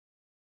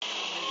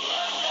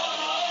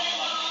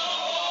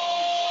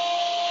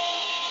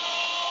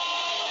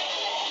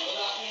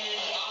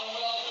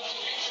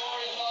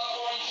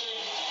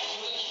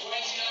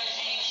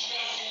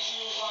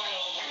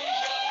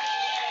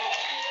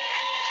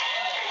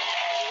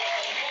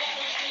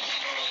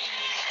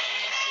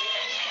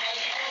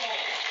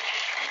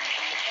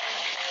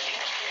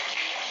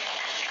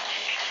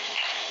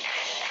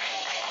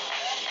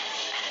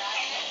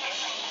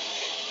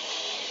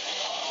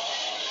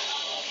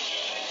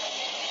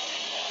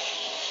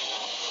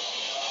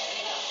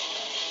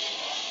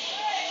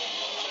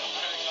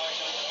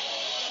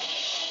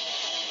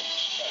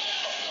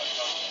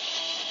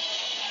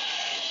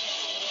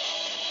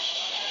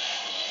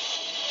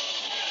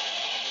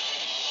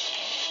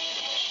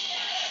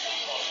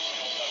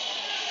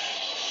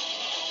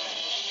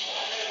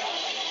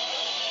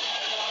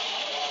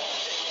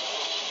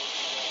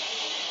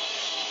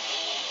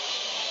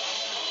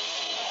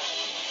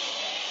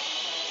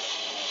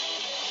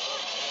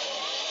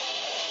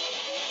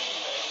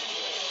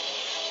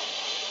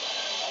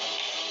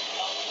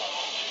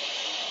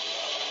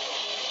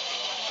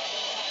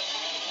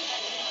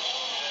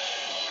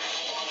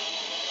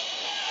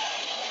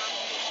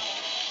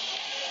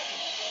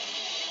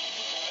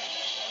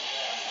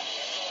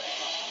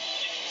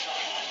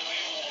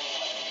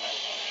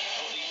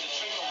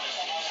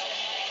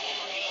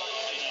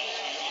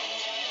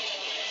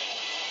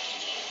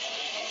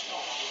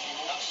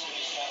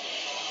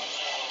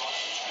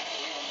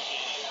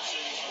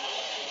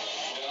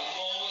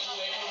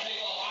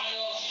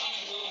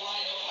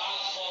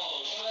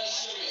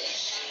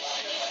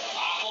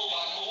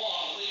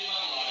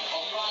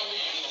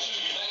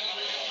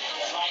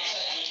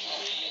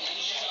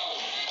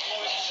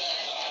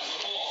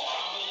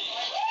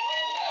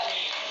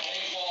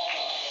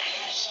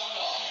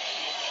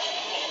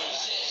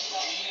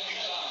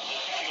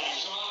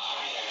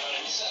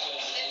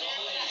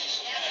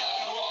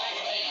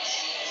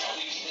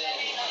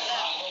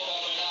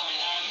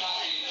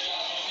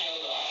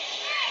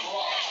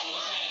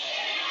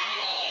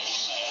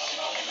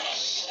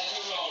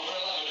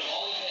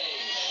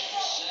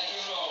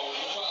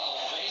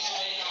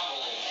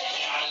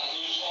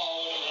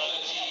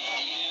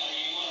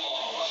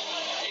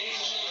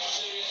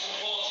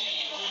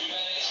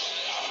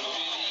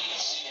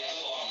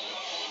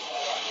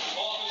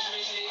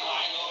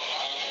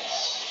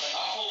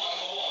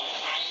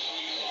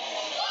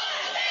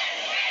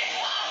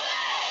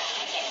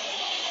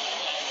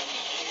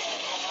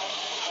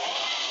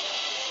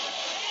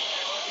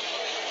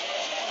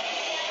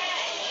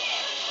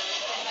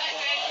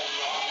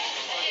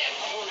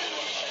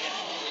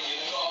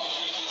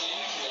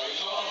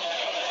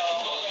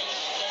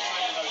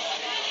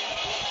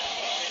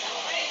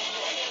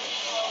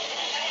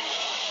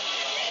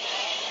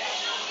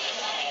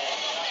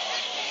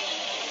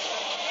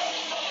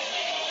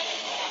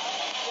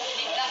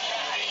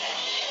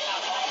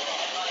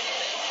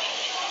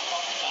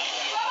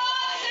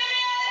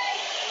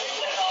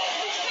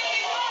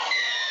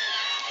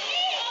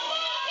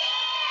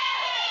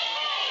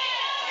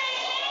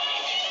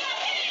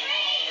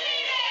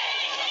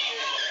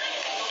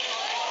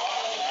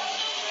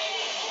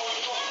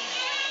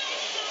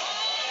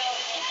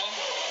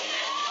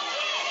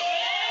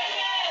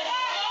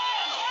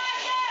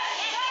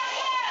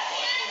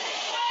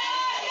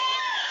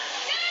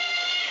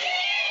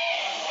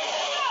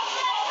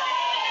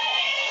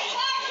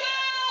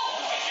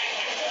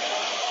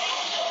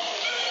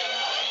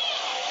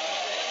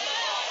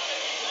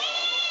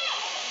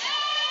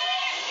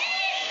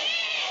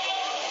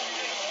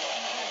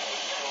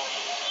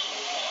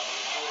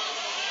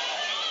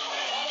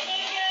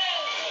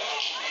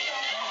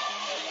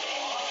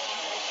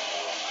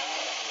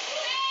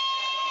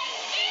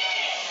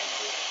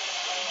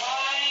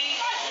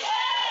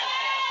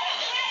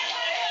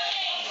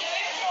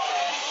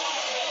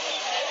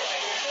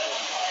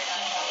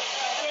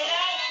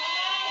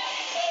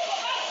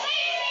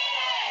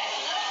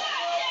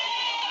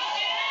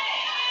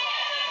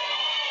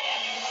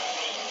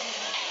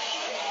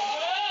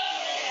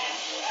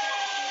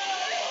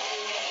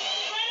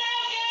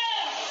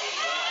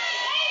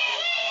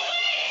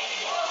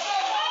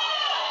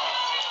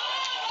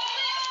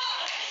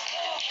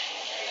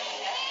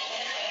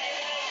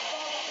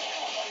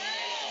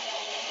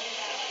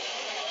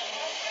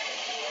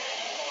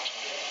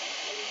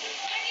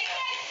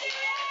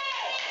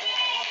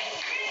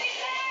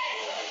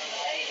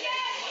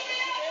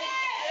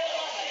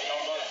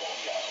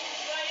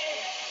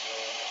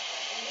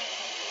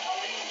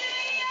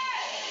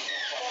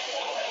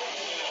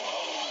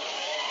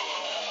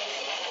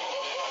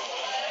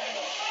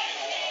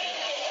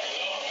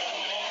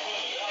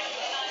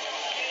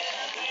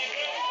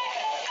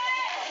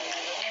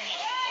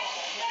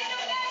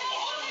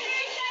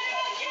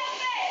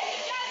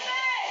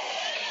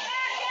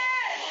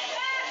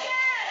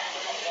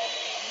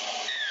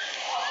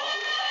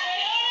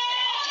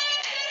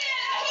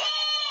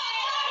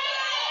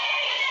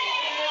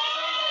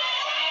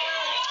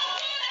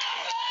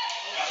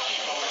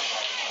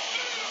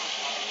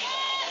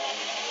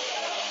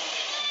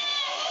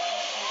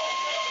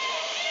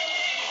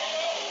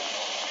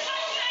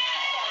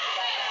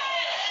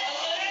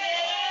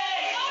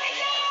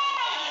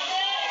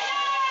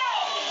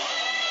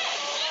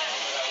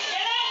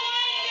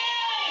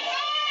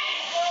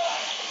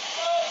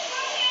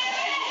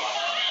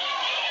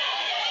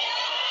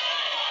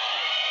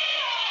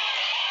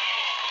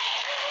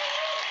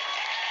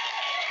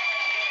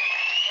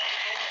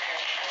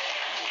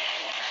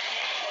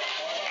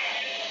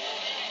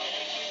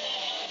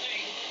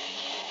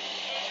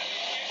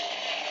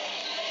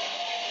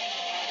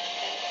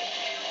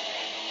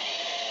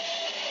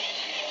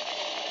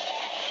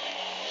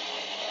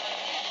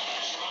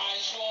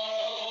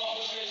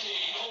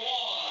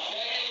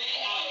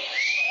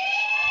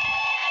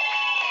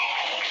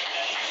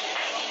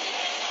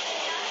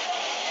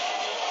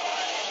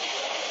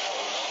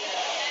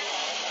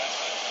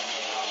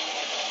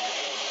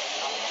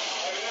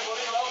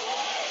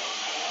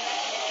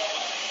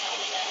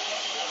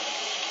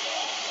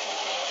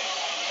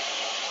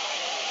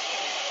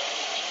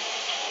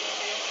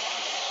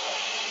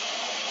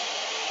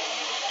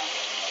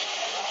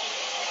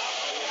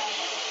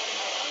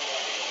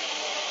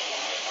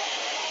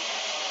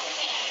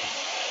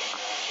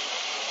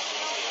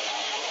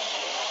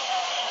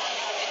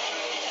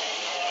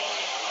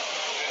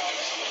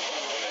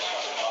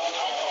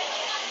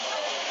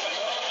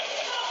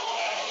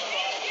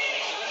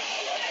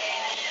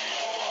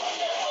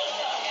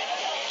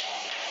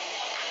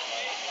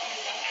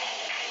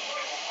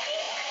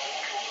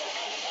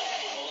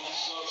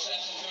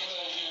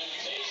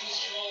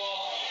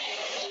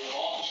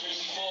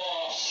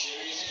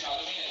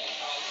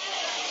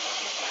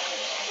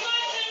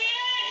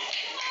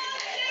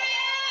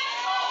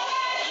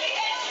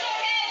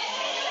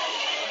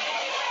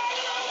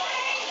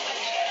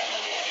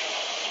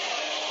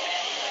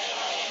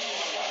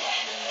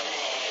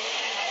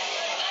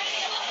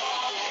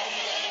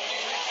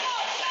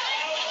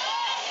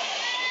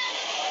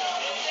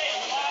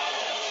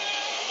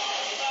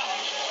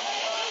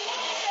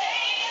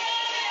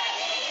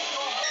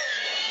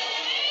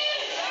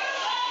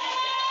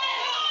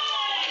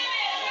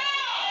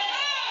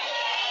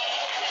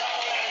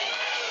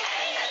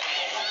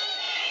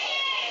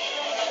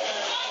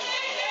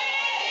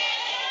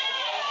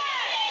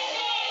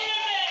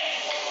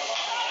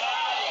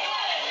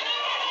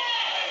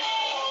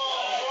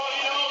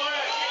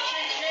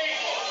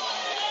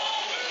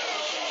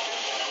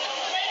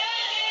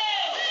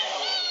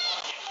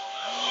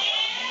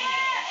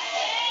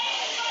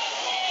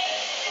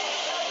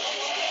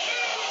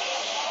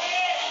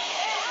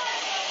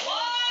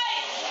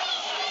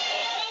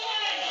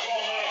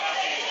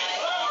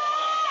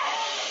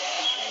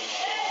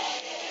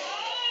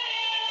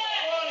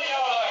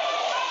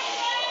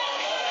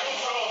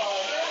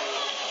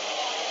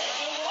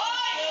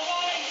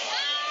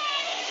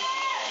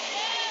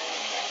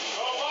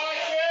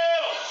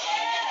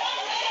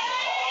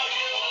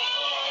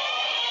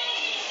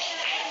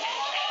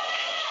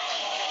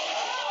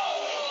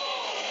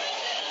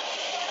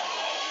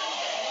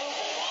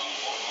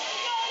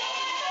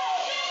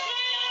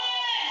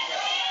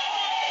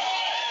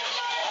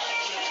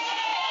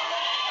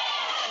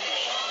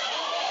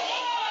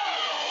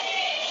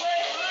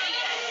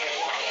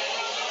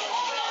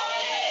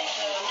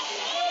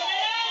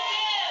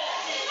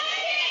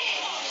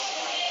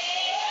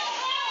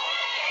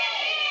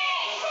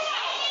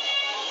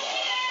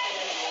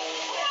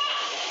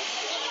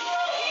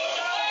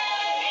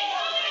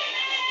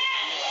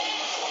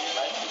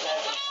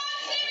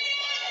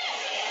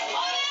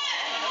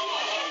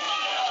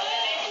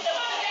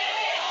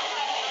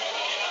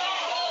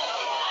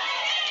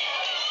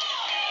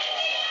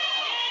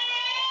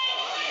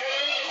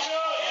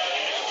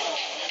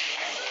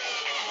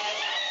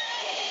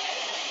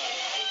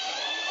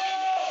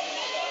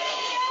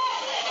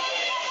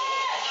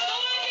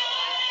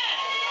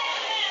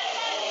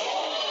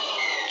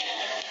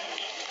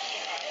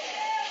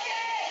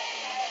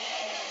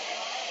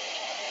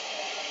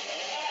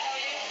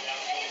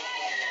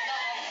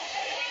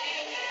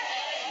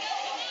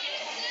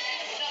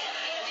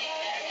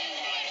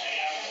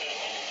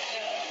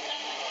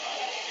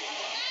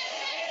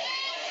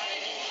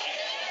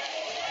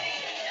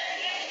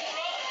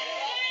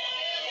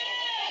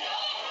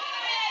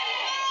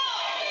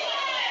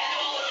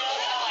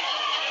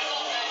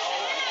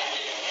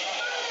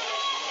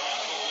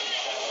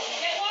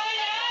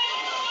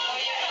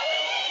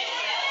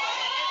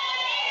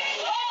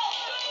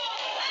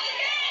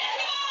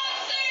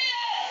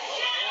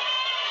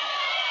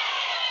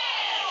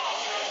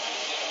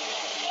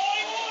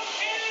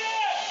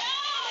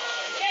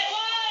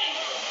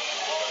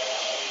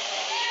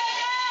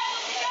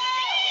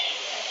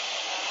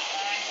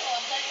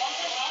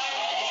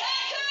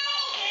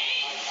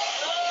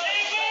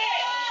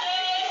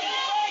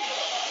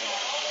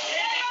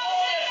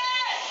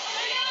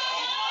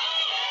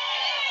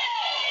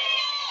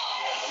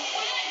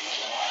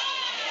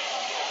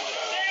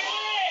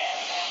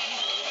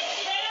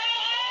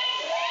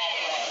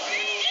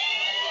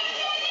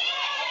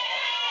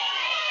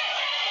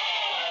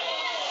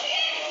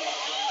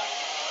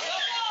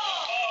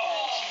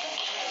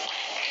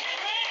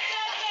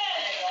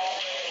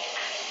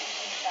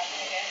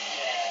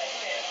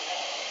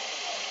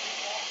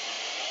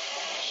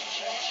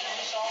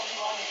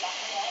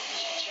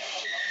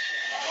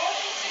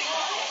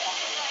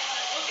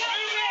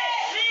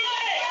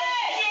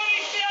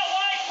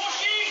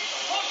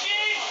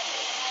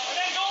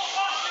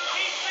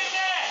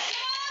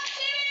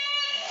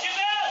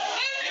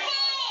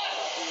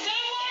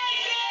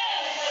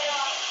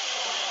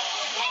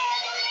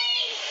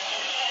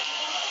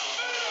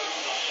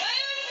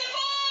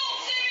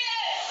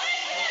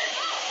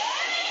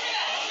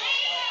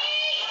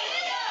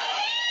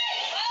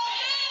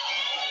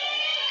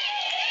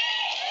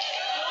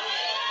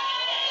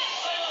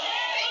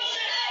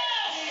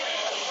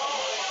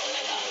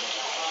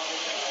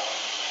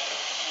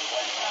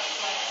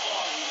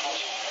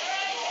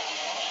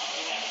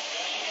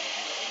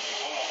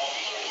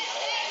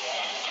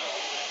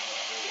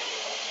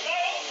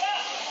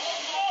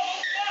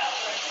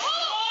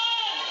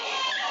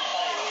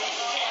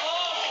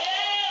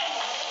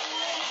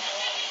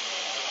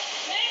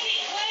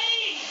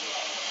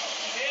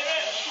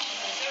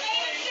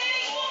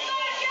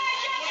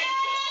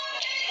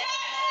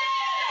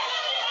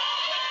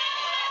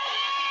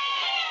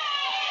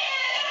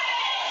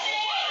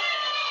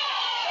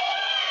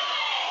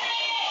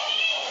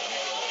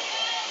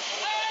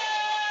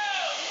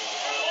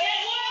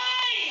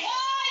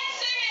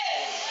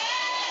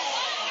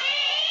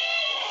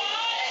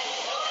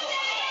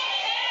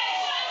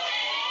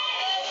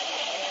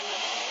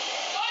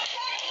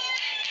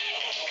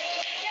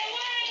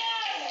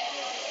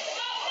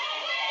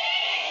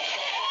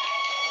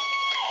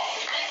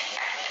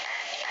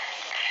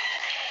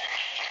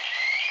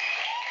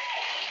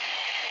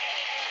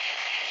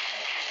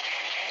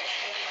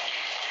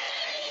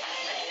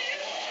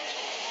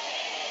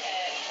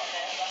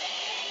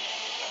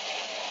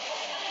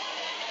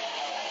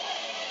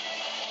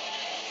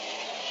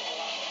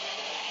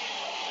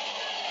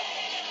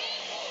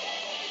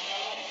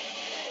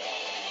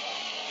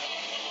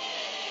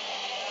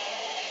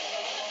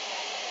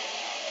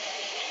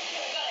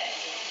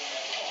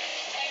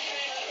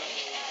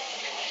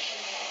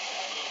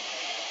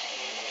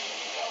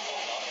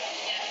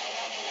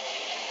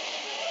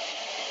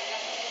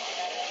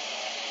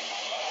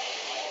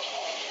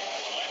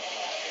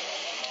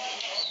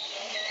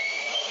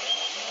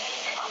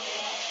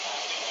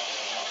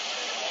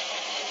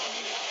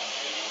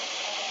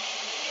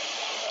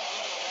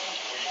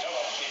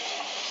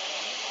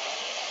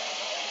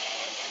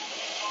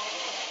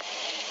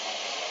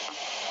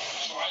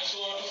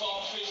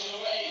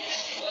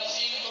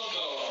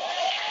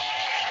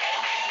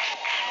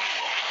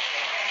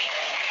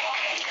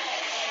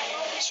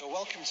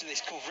welcome to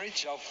this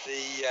coverage of the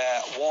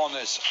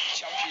Warner's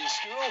Champion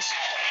Schools.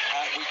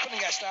 We couldn't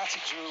get started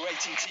because we were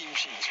waiting team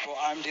sheets, but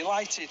I'm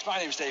delighted. My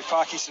name's Dave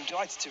Parkis. I'm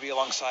delighted to be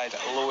alongside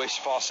Lewis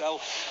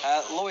Forcell.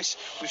 Lewis,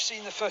 we've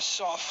seen the first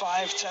sort of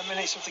 5-10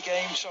 minutes of the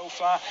game so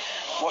far.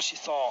 What's your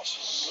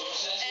thoughts?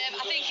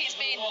 I think it's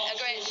been a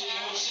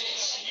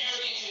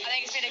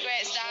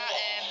great start.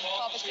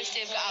 Corpus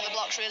Christi have got out the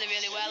blocks really,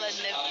 really well, and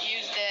they've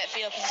used the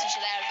field position to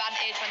their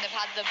advantage when they've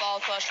had the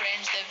ball close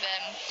range.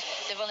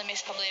 They've only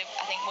missed probably,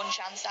 I think, one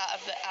chance out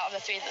of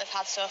the three that they've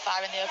had so far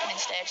in the opening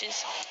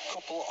stages. A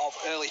couple of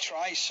early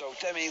tries. So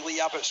Demi Lee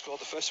Abbott scored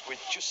the first.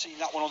 We've just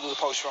seen that one under the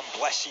post from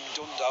Blessing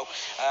Dundo,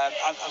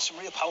 and some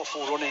real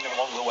powerful running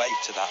along the way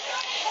to that.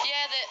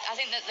 Yeah, I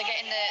think that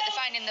they're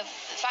finding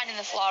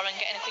the floor and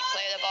getting a quick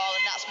play of the ball,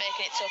 and that's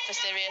making it tough for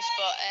Sirius.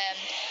 But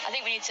I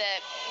think we need to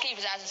keep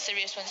our eyes on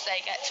Sirius once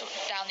they get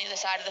down the other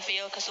side of the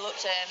field, because they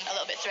looked a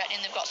little bit threatening.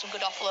 They've got some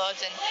good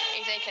offloads, and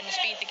if they can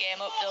speed the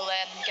game up, they'll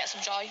get some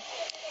joy.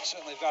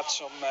 Certainly they've had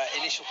some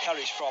initial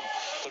carries from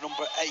the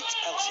number 8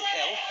 Elsie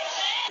Hill.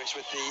 It's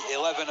with the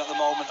 11 at the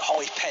moment,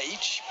 Holly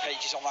Page.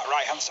 Page is on that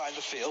right hand side of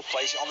the field,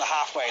 plays it on the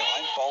halfway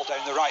line, ball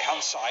down the right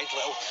hand side,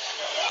 little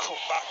cut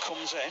back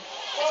comes in,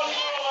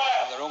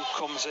 and the run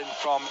comes in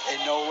from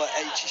Enola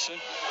Aitchison.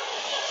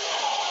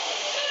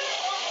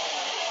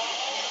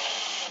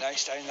 Now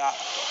it's down that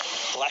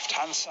left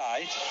hand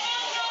side.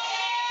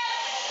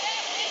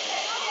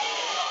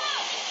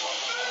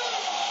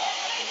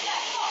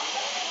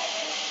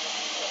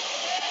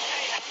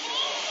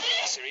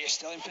 Sirius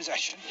still in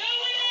possession.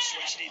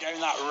 Switching it down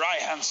that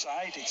right hand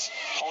side. It's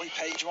Holly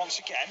Page once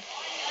again.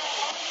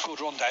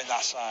 Good run down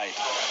that side.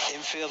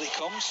 Infield it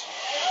comes.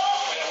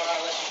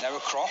 Now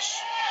across.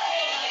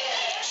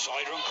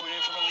 Solid run coming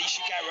in from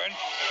Alicia Gowan.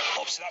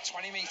 Up to that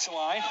 20-metre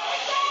line.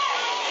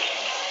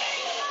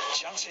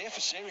 Chance here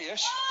for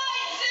Sirius.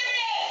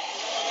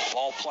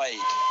 Ball played.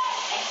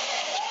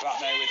 Back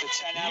now with the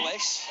 10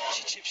 Ellis.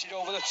 She chips it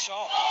over the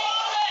top.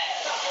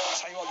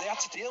 Tell you what, they had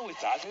to deal with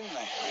that, didn't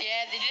they?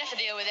 Yeah, they did have to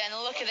deal with it, and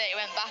lucky that it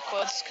went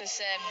backwards, because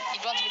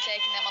you'd want to be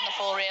taking them on the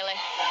full, really.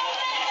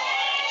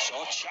 So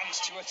a chance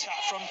to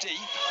attack from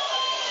deep.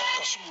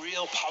 Got some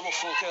real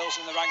powerful girls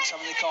in the ranks,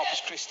 having the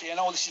Corpus Christi. I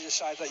know this is a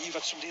side that you've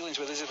had some dealings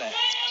with, isn't it?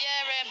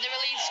 Yeah, they're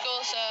a lead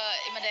school, so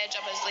in my day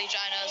job as Lead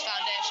Rhinos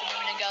Foundation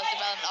Women and Girls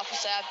Development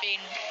Officer, I've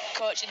been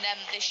coaching them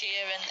this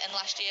year and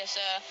last year,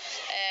 so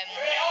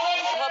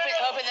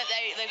hoping that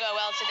they go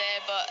well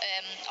today, but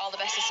all the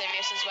best to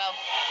Sirius as well.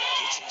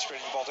 Gittins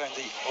bringing the ball down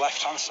the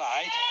left-hand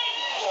side.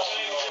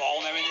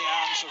 Ball now in the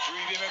arms of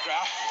Ruby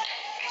McGrath.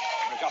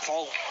 McGrath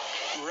all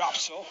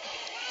wrapped up.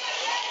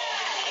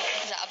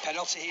 Is that a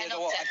penalty here,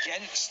 though,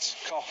 against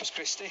Corpus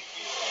Christi.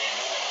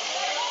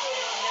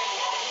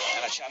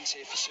 And a chance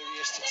here for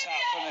Sirius to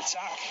tap and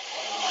attack.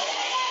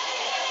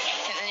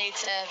 I think they need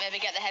to maybe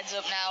get their heads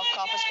up now.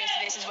 Corpus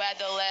Christi, this is where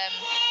they'll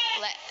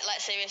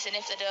let Sirius in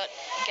if they don't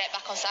get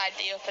back on side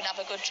D up and have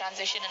a good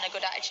transition and a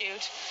good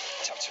attitude.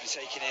 Tap to be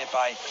taken here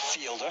by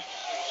Fielder.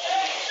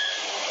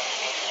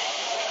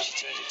 She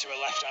turns it to her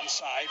left-hand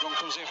side. Run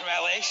comes in from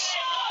Ellis.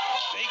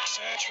 Big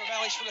search from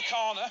Ellis for the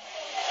corner.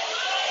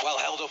 Well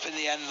held up in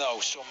the end, though.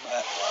 Some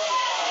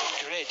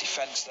great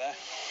defence there.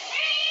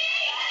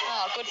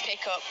 Oh, good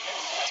pick-up.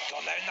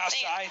 Gone down that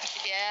side.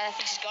 Yeah, I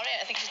think she's got it.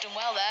 I think she's done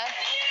well there.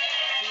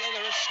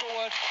 Fielder has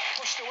scored.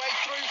 Pushed away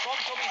through from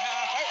dummy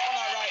half. Out on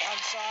that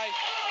right-hand side.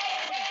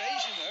 Good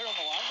invasion there on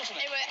the line, wasn't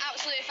it? It was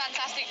absolutely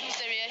fantastic from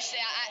Sirius.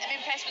 I'm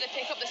impressed with the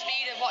pick-up, the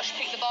speed of what she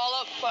picked the ball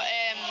up. But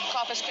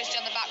Corpus Christi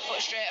on the back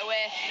foot straight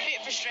away. A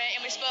bit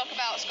frustrating. We spoke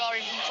about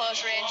scoring from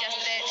close range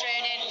yesterday at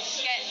training.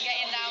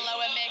 Getting down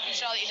low and making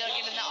sure that you don't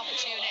give them that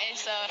opportunity.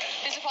 So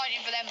disappointing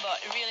for them, but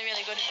really,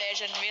 really good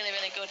invasion. Really,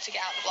 really good to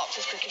get out the blocks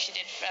as quick as she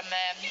did from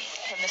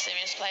the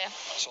Sirius player.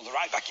 So they're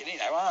right back in it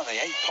now, aren't they?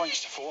 8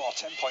 points to 4, or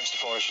 10 points to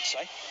 4, I should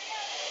say.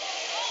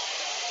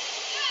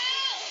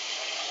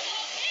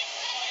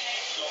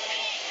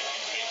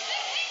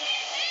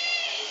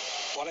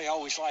 What I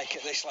always like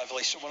at this level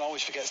is someone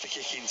always forgets the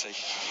kicking tee.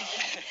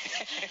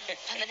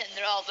 And then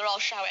they're all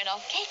shouting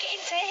off,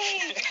 kicking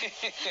tee!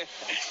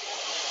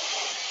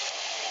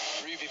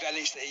 Ruby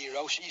Bennett's the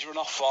hero. She's run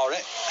off for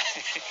it.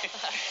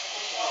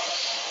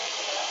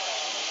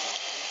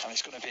 And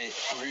it's going to be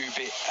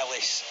Ruby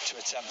Ellis to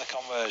attempt the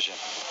conversion.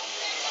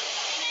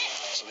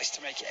 So this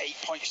to make it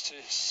 8 points to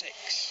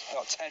 6.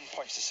 Or 10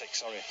 points to 6,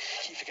 sorry.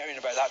 Keep forgetting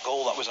about that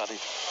goal that was added.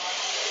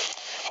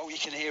 Hope you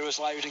can hear us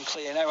loud and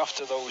clear now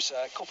after those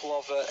couple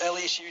of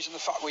early issues and the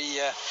fact we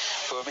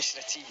were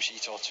missing a team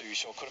sheet or two,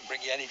 so I couldn't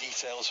bring you any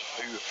details of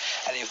who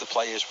any of the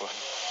players were.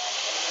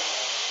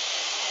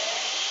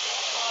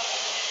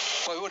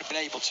 Well, we would have been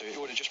able to. It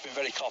would have just been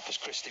very Corpus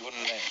Christi,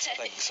 wouldn't it? I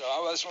think. So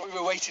we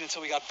were waiting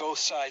until we had both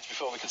sides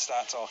before we could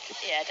start talking.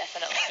 Yeah,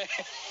 definitely.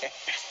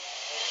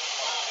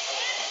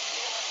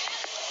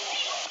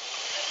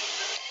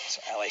 So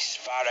Ellis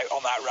far out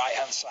on that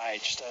right-hand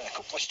side. Just a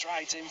couple of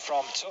strides in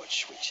from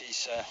touch, which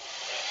is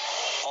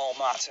all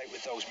marked out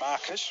with those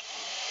markers.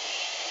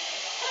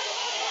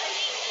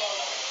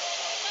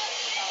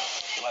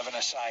 11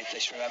 aside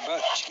this, remember.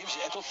 She gives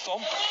it a good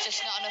thump.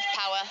 Just not enough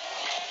power.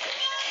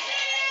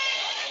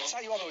 I'll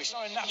tell you what though, it's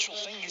not a natural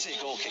thing, is it,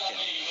 goal kicking?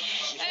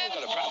 You've really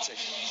got to practice.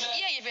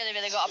 Yeah, you've really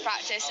got to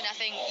practice, and I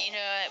think, you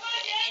know,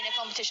 in a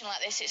competition like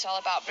this, it's all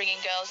about bringing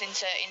girls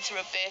into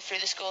rugby through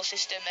the school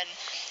system, and,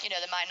 you know,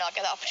 they might not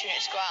get that opportunity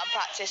to go out and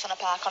practice on a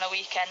park on a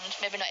weekend,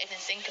 maybe not even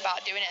think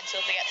about doing it until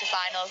they get to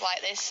finals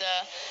like this, so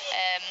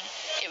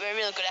it was a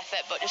real good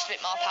effort, but just a bit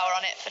more power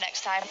on it for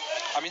next time.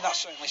 I mean, that's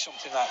certainly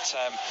something that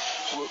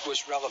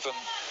was relevant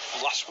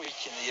last week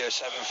in the Year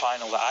 7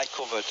 final that I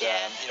covered.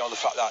 Yeah. You know, the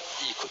fact that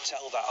you could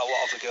tell that a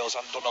lot of the girls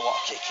hadn't done a lot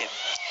of kicking.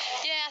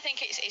 Yeah, I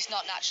think it's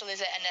not natural, is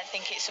it? And I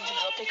think it's something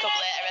they'll pick up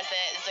later as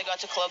they go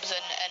to clubs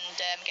and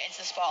get into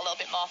the sport a little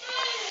bit more.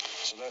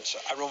 So that's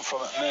a run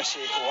from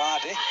Mercy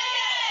Wadi.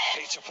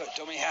 Picked up at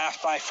dummy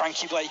half by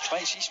Frankie Blakely.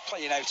 She's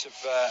playing out of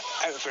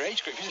her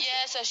age group, isn't she?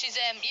 Yeah, so she's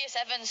Year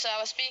 7, so I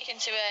was speaking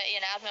to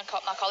Ian Adman,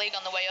 my colleague,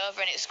 on the way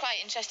over, and it's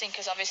quite interesting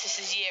because obviously this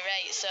is Year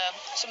 8, so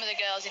some of the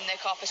girls in the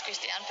Corpus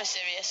Christi and for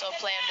Sirius will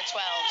play under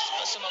 12s,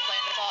 but some will play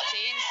under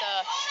 14s, so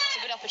it's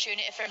a good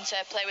opportunity for them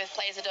to play with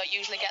players they don't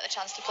usually get the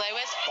chance to play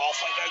with. Ball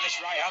flick down this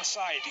right-hand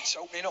side. It's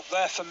opening up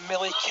there for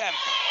Millie Kemp.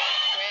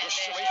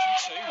 Rushes away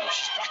from 2.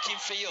 She's back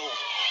in field.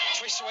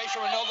 Twists away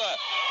from another.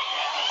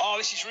 Oh,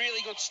 this is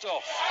really good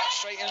stuff.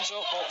 Straightens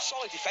up, but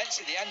solid defence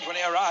at the end when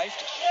it arrived.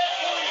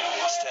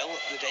 Still,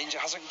 the danger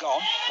hasn't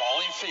gone.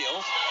 Ball in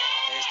field.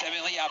 Here's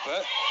Demi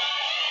Abbott.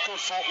 Good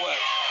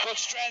footwork, good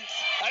strength,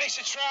 and it's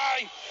a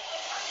try.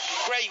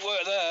 Great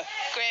work there.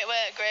 Great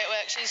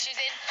work. She's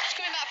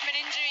coming back from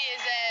an injury,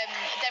 is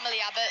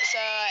Demi Abbott,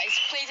 so it's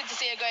pleasing to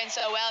see her going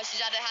so well.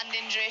 She's had a hand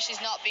injury, she's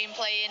not been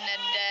playing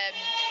and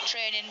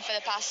training for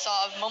the past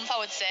sort of month, I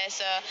would say,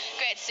 so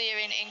great to see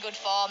her in good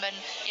form, and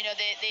you know,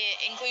 the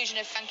inclusion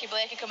of Frankie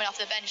Blakely coming off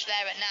the bench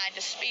there at 9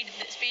 just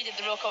speeded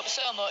the ruck up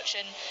so much,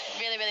 and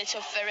really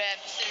tough for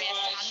Sirius to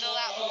handle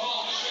that.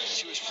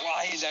 She was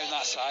flying down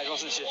that side,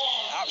 wasn't she?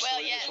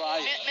 Absolutely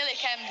flying. Millie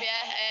Kemp,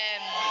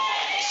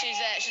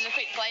 she's a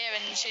quick player,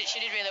 and she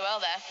did really well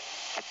there.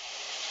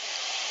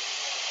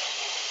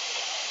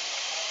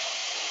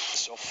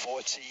 So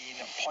 14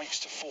 points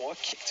to 4,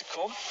 kick to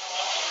come.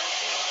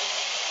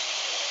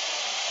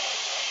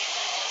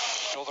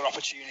 Another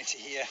opportunity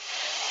here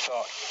for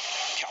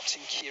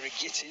Captain Kira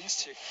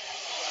Gittins to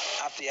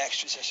add the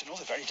extras. It's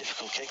another very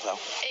difficult kick though.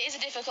 It is a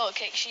difficult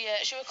kick. She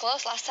was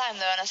close last time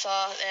though, and I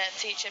saw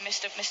teacher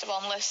Mr.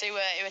 Bonless who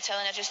were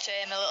telling her just to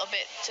aim a little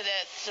bit to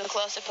the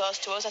closer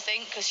post to us, I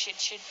think, because she'd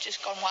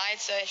just gone wide,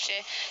 so if she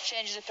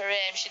changes up her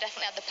aim, she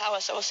definitely had the power,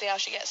 so we'll see how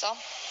she gets on.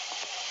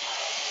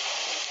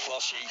 Well,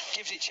 she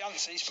gives it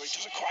chances, but it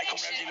doesn't quite come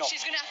round enough.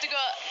 She's going to have to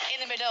go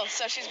in the middle,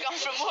 so she's gone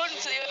from one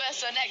to the other,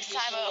 so next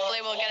time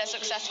hopefully we'll get a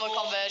successful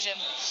conversion.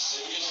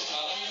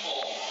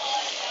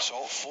 So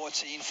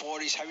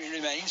 14-4 is how it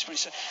remains, but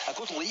it's a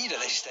good lead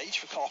at this stage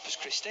for Corpus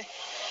Christi.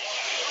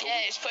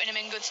 Yeah, it's putting them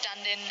in good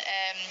standing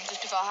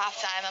just before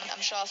half-time.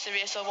 I'm sure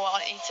Sirius will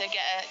want to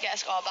get a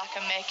score back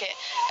and make it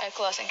a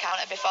close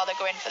encounter before they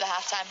go in for the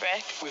half-time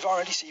break. We've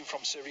already seen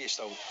from Sirius,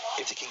 though,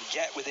 if they can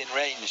get within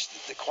range,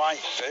 they're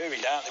quite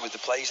varied, aren't they, with the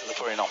plays that they're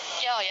putting on?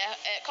 Yeah,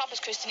 Corpus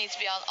Christi need to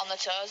be on the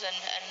toes and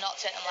not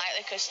take them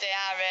lightly, because they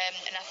are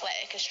an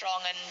athletic, a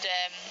strong and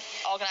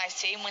organised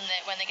team when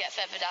they get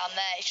further down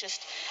there. It's just,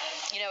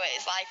 you know,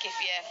 it's like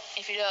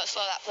if you don't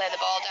slow that play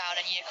the ball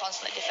down and you're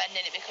constantly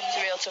defending, it becomes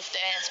a real tough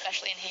day, and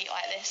especially in heat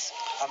like this.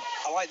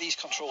 I like these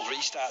controlled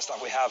restarts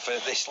that we have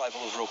at this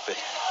level of rugby,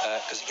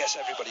 because it gets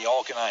everybody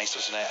organised,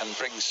 doesn't it, and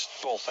brings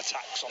both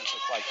attacks onto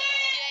the play.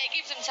 Yeah, it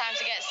gives them time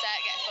to get set,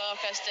 get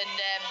focused, and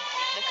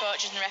the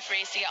coaches and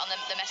referees to get on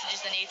the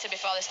messages they need to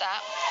before they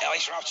start.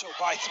 Ellis wrapped up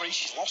by 3.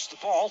 She's lost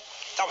the ball.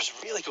 That was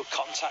really good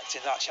contact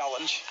in that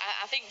challenge.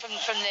 I think from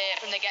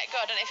the get-go,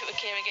 I don't know if it was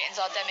Kira Gittins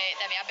or Demi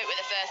Abbott with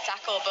the first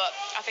tackle, but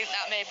I think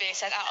that maybe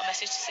sent out a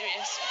message to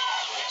Sirius.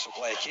 So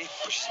Blakey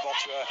pushes the ball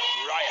to her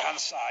right-hand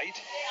side.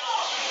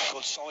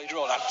 Good solid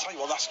run. I'll tell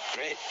you what, that's a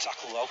great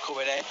tackle though,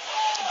 coming in.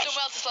 Done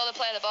well to slow the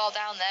play the ball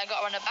down there,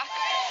 got her on her back.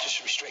 Just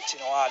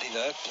restricting Oadi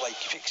there.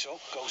 Blakey picks up,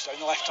 goes down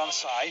the left-hand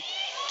side.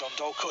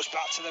 Dondo cuts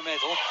back to the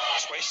middle.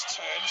 Twist,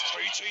 turns,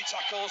 through 2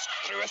 tackles,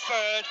 through a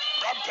third,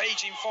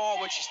 rampaging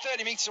forward. She's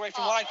 30 metres away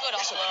from line.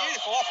 It's a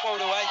beautiful offload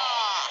away.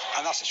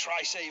 And that's a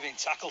try-saving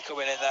tackle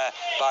coming in there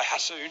by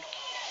Hassoun.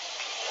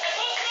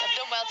 I've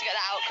done well to get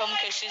that outcome,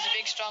 because she's a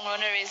big, strong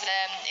runner, is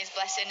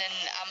blessing, and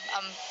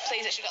I'm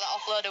pleased that she got that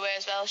offload away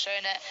as well,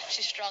 showing that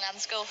she's strong and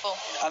skillful.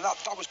 And that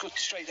was good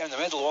straight down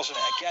the middle,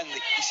 wasn't it? Again,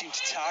 they seem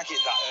to target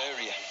that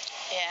area.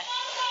 Yeah.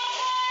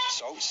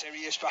 So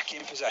Sirius back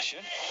in possession.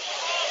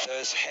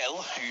 There's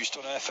Hill, who's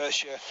done her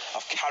first year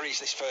of carries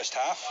this first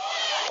half.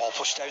 Ball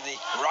pushed down the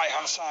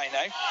right-hand side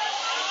now.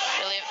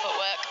 Brilliant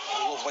footwork.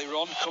 Lovely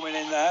run coming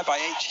in there by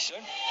Aitchison.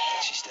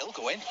 She's still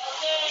going.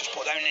 Just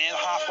put down near the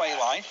halfway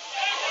line.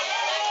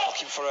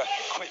 Looking for a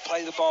quick play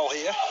of the ball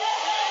here.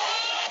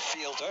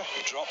 Fielder,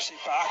 who drops it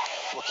back.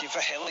 Looking for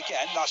Hill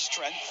again. That's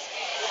strength.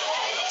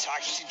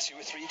 Targeting 2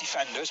 or 3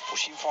 defenders.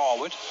 Pushing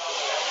forward.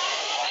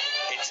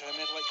 Into the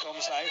middle it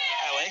comes now.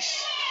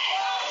 Ellis.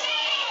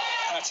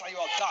 And I tell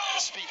you what, that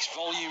speaks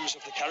volumes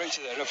of the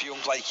character there of young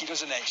Blakey,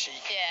 doesn't it? She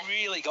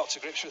really got to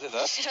grips with her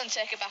there. She doesn't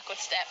take a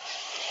backward step.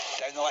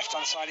 Down the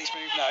left-hand side it's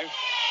moved now.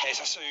 Here's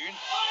Hassoon.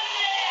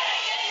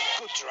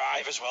 Good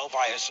drive as well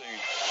by Hassoon.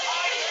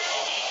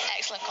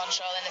 Excellent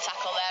control in the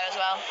tackle there as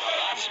well.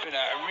 It's been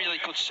a really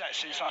good set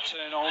since that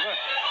turnover.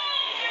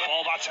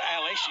 Ball back to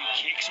Ellis, who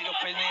kicks it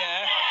up in the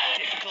air.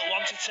 Difficult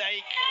one to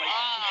take.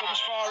 Blakey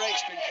comes far right.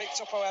 It's been picked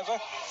up, however.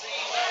 And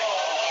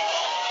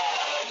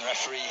the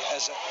referee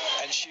has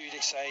ensured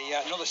it's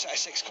another set of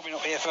 6 coming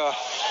up here for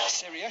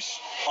Sirius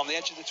on the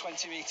edge of the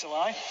 20-metre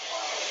line.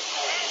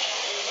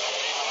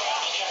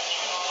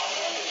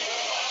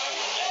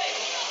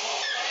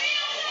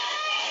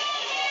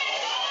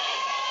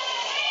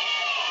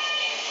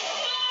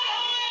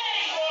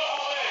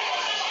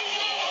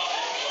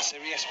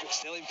 Sirius, but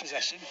still in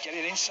possession,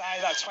 getting inside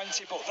that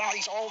 20, but that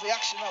is all the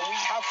action that we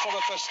have for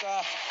the first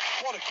half.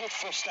 What a good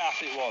first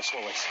half it was,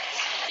 Lois.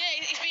 Yeah,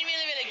 it's been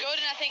really, really good,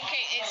 and I think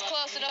it's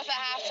close enough at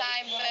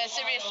half-time for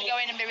Sirius to go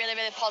in and be really,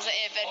 really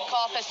positive, and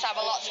Corpus to have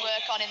a lot to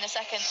work on in the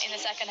second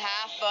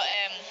half, but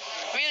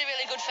really,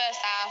 really good first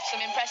half.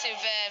 Some impressive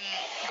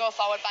go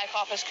forward by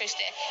Corpus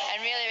Christi,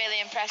 and really, really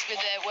impressed with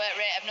the work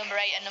rate of number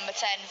 8 and number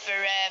 10 for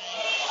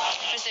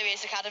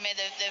Sirius Academy.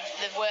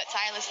 They've worked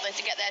tirelessly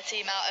to get their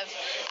team out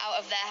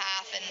of their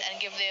half and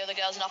give the other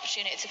girls an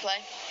opportunity to play.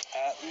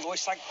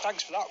 Lois,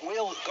 thanks for that.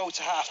 We'll go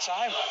to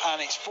half-time,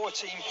 and it's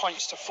 14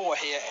 points to 4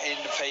 here in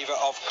favour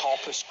of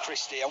Corpus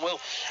Christi, and we'll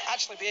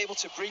actually be able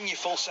to bring you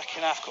full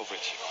second half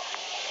coverage.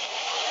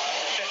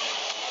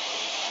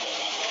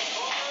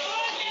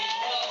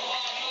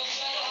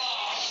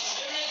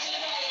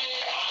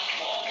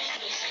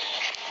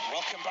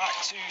 Welcome back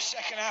to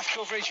second half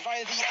coverage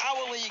via the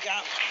Our League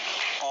app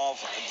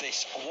of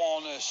this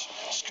Warner's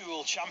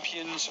School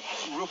Champions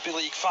Rugby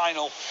League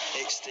final.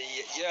 It's the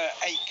Year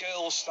 8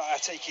 girls that are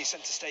taking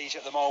centre stage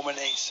at the moment.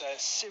 It's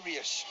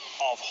Sirius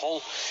of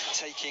Hull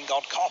taking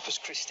on Corpus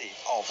Christi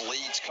of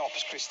Leeds.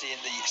 Corpus Christi in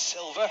the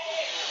silver,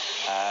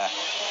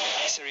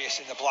 Sirius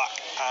in the black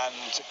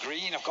and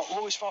green. I've got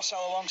Louis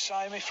Forsell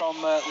alongside me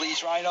from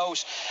Leeds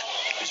Rhinos.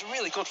 It was a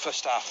really good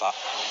first half, that.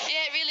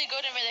 Yeah, really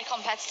good and really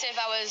competitive.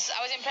 I was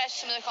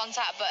impressed with some of the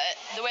contact, but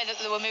the way that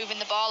they were moving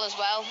the ball as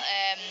well.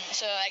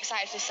 So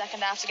excited for the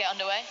second half to get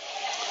underway.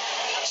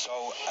 So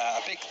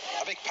a big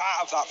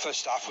part of that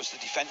first half was the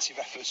defensive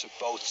efforts of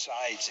both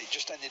sides. It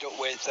just ended up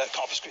with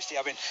Corpus Christi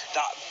having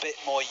that bit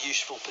more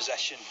useful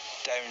possession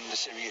down the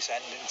Sirius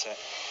end, didn't it?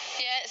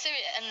 Yeah,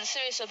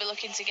 Sirius will be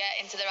looking to get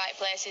into the right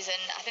places,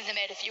 and I think they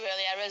made a few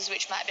early errors,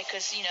 which might be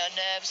because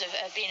nerves of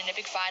being in a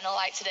big final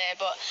like today.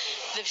 But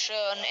they've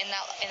shown in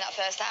that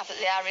first half that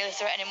they are really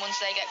threatening once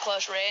they get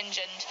close range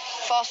and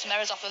force some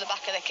errors off of the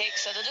back of the kick.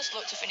 So they'll just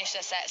look to finish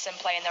their sets and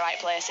play in the right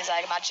places,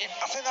 I imagine.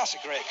 I think that's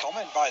a great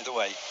comment, by the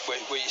way,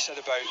 where you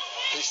said about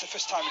it's the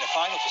first time in a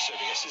final for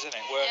Sirius, isn't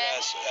it?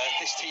 Whereas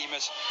this team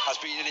has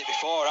been in it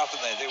before,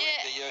 haven't they? They were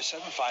in the Year 7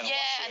 final.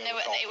 Yeah, and they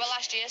were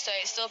last year, so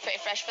it's still pretty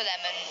fresh for them.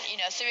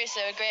 And Sirius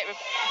are a great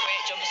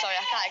jump. Sorry,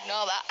 I can't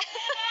ignore that.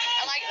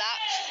 I like that.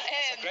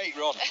 That's a great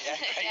run. Yeah,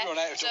 great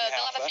run out of so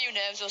they'll have a few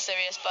nerves with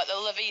Sirius, but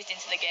they'll have eased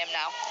into the game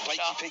now.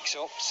 Blakey picks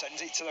up, sends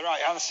it to the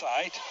right hand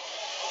side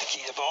to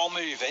keep the ball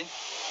moving.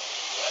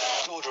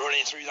 Good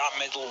running through that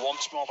middle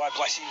once more by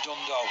Blessing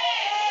Dundo.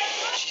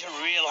 She's a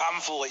real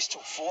handful. It's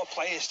took 4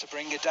 players to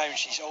bring her down.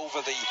 She's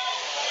over the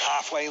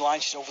halfway line.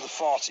 She's over the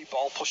 40.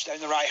 Ball pushed down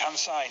the right hand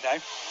side now.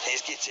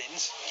 Here's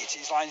Gittins.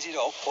 Gittins lines it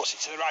up, puts it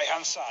to the right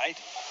hand side.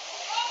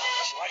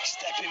 She likes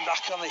stepping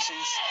back on this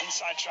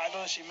inside try,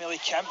 doesn't she, Millie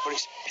Kemp? But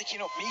it's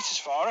picking up metres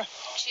for her.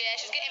 Yeah,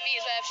 she's getting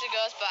metres wherever she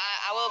goes, but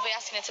I will be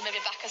asking her to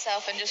maybe back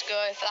herself and just go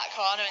for that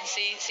corner and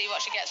see what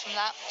she gets from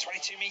that.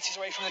 22 metres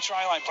away from the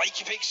try line.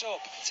 Blakey picks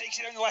up,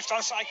 takes it down the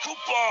left-hand side. Good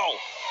ball.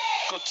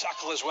 Good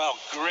tackle as well.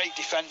 Great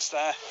defence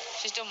there.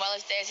 She's done well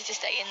as Daisy to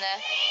stay in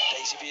there.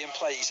 Daisy Bean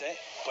plays it.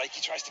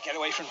 Blakey tries to get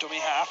away from dummy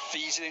half,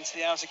 feeds it into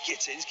the arms of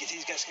Gittins.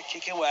 Gittins gets a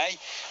kick away.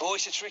 Oh,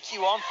 it's a tricky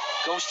one.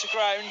 Goes to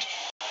ground.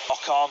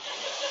 Lock on.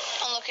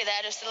 Unlucky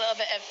there, just a little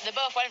bit of. They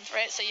both went for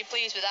it, so you're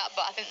pleased with that.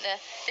 But I think they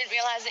didn't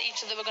realise that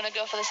each of them were going to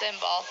go for the same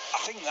ball. I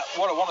think that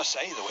what I want to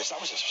say though is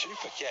that was a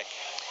super kick.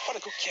 What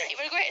a good kick. It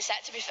was a great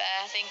set, to be fair.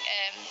 I think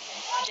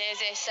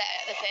Daisy set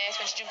at the pace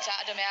when she jumped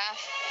out of dummy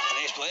half. And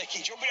here's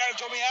Blakey jumping out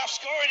of dummy half,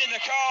 scoring in the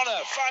corner.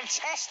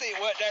 Fantastic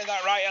work down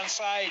that right hand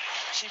side.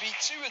 She beat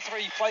 2 or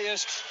 3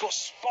 players, but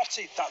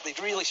spotted that they'd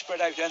really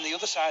spread out down the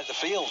other side of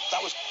the field. That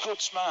was good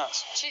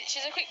smarts.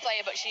 She's a quick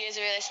player, but she is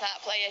a really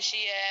smart player.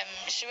 She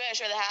works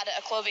really hard at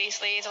a club,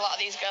 East Leeds. A lot of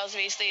these girls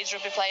are East Leeds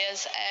rugby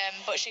players,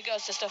 but she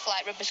goes to stuff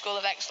like Rugby School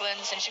of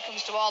Excellence, and she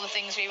comes to all the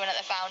things we run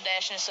at the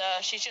foundation. So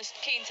she's just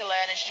keen to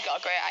learn, and she's got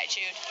a great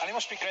attitude. And it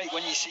must be great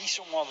when you see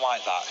someone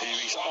like that who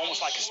is almost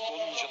like a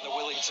sponge, and they're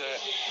willing to,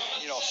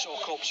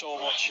 soak up so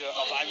much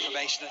of that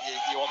information that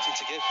you want him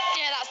to give.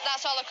 Yeah,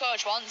 that's all a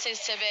coach wants,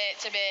 is to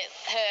be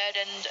heard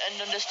and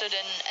understood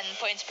and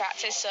put into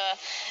practice. So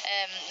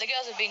the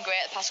girls have been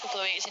great the past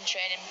couple of weeks in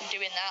training,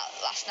 doing that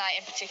last night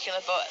in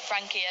particular. But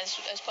Frankie has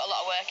put a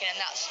lot of work in,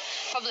 and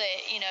probably,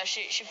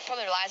 she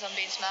probably relies on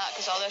being smart,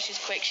 because although she's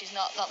quick, she's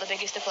not the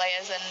biggest of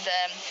players, and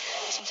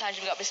sometimes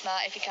you've got to be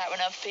smart if you can't run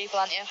over people,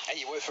 haven't you? Hey,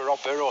 you worked for Rob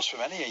Burrows for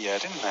many a year,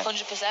 didn't you?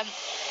 100%.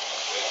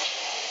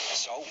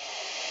 So,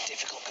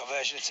 difficult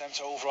conversion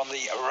attempt over on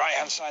the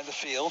right-hand side of the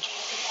field.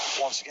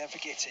 Once again for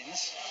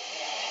Gittins.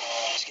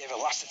 She gave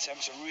her last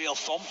attempt a real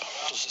thump.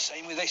 Does the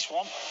same with this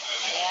one.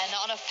 Yeah,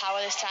 not enough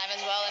power this time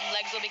as well, and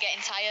legs will be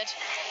getting tired.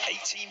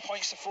 18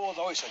 points to 4,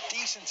 though. It's a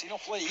decent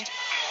enough lead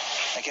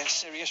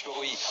against Sirius, but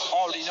we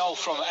already know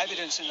from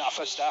evidence in that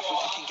first half, if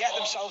they can get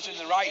themselves in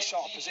the right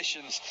sort of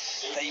positions,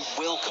 they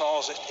will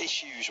cause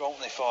issues, won't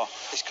they, for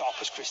this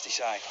Corpus Christi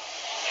side.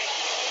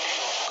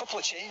 A couple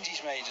of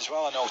changes made as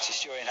well, I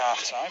noticed, during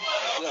half-time.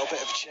 A little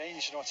bit of a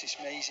change. I noticed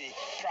Maisie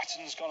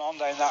Pratton's gone on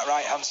down that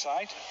right-hand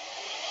side.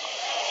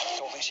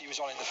 Don't think she was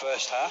on in the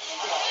first half.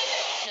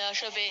 No,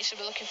 she'll be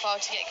looking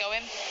forward to get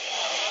going.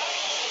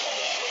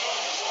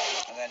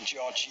 And then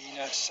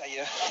Georgina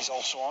Sayer is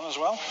also on as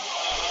well.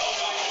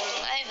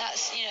 I think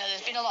that's,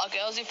 there's been a lot of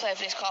girls who've played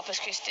for this Corpus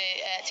Christi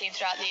team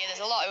throughout the year.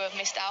 There's a lot who have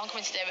missed out on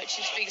coming today, which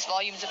speaks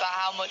volumes about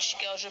how much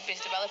girls rugby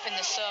is developing.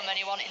 There's so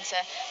many wanting to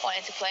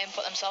play and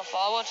put themselves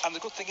forward. And the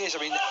good thing is,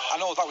 I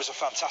know that was a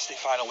fantastic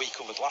final we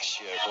covered last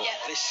year, but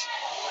this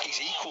is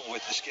equal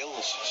with the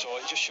skills, so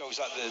it just shows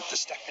that they're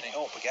stepping it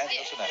up again,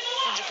 doesn't it?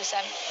 100%.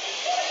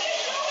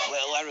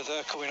 Little error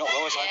there coming up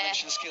though, as I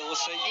mentioned, skills.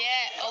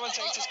 Yeah.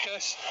 Commentators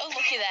curse.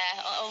 Unlucky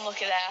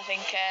there. I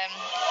think,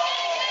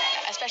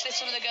 especially if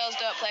some of the girls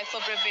don't play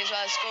club rugby as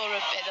well as school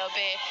rugby, they'll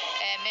be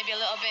maybe a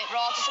little bit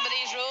raw to some of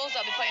these rules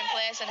that'll be put in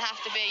place and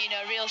have to be,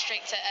 real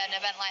strict at an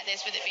event like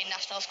this, with it being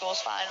national schools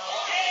final.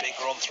 Big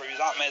run through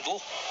that middle.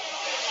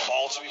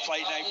 Ball to be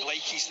played now.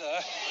 Blakey's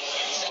there.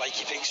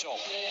 Blakey picks up.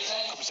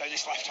 Comes down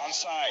this left-hand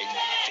side.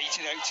 Feeds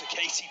it out to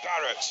Katie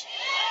Barrett.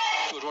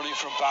 Good running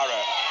from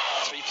Barrett.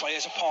 3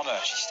 players upon her.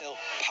 She still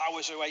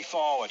powers her way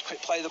forward.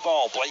 Quick play the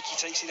ball. Blakey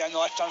takes it down the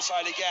left-hand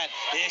side again.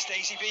 Here's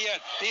Daisy Behan.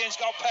 Behan's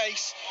got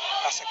pace.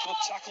 That's a good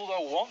tackle,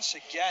 though, once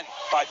again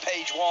by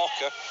Paige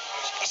Walker.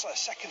 That's the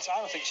second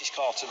time I think she's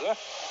caught her there.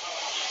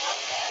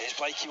 Here's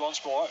Blakey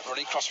once more,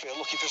 running crossfield,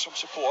 looking for some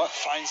support.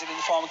 Finds it in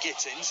the form of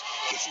Gittins.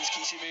 Gittins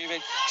keeps it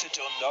moving to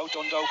Dundo.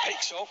 Dundo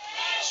picks up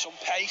some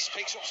pace,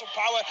 picks up some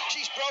power.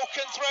 She's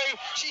broken through.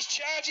 She's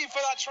charging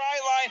for that try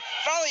line.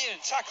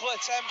 Valiant tackle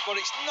attempt, but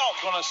it's not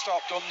going to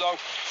stop Dundo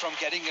from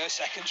getting her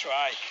second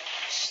try.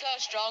 So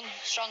strong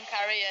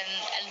carry,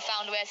 and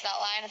found a way to that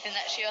line. I think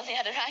that she only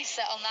had her eyes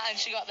set on that, and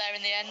she got there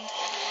in the end.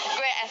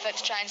 Great effort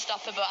to try and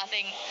stop her, but I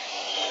think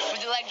with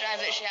the leg drive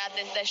that she had,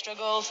 they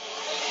struggled.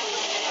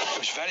 It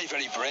was very,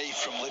 very brave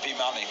from Libby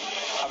Manning.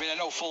 I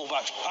know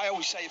fullbacks, I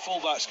always say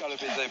fullback's got to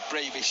be the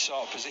bravest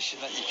sort of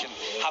position that you can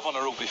have on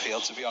a rugby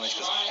field, to be honest,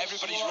 because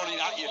everybody's running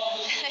at you.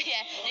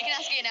 Yeah, you can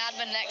ask Ian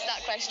Adman next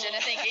that question.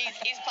 I think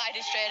he's played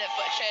his trade at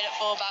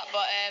fullback,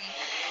 but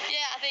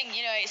yeah, I think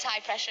it's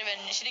high pressure, and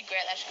she did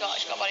great there. She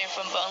got body in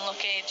front, but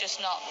unlucky,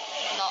 just not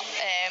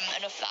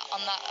enough that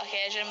on that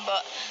occasion.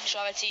 But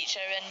sure, her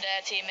teacher and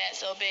teammates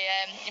will be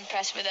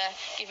impressed with her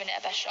giving it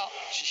a best shot.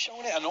 She's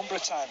shown it a number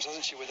of times,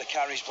 hasn't she, with the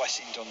carries,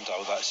 blessing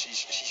Dundo, that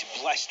she's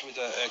blessed with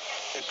a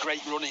great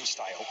running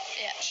style.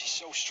 Yeah. She's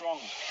so strong,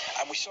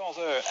 and we saw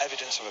the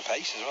evidence of her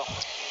pace as well.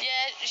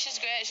 Yeah, she's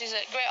great. She's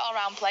a great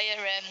all-round player.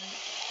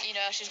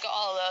 She's got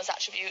all of those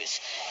attributes,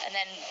 and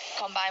then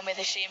combined with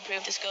if she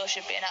improved the skills,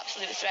 she'd be an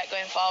absolute threat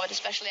going forward,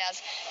 especially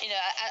as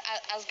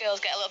as girls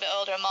get a little bit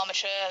older and more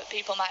mature,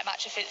 people might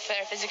match her for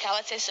her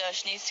physicality, so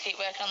she needs to keep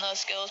working on those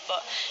skills,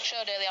 but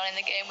showed early on in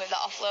the game with that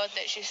offload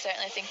that she's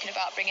certainly thinking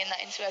about bringing that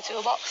into her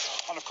toolbox.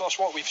 And of course,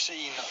 what we've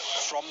seen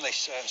from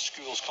this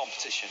schools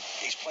competition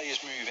is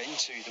players move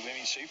into the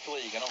Women's Super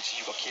League. I noticed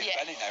you've got Kira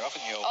Bennett now,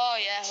 haven't you? Oh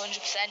yeah, 100%.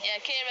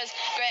 Yeah, Kira's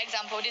a great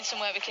example. We did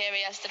some work with Kira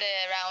yesterday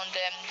around,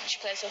 she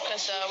plays hooker,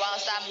 so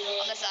whilst I'm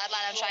on the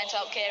sideline, I'm trying to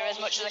help Kira as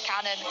much as I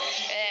can, and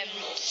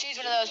she's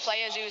one of those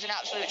players who's an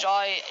absolute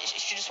joy.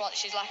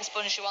 She's like a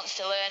sponge. She wants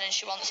to learn and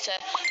she wants to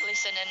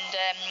listen,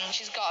 and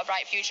she's got a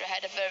bright future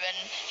ahead of her, and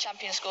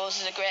Champion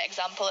Schools is a great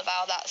example of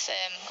how that's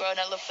grown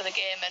her love for the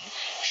game and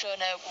shown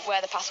her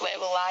where the pathway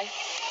will lie.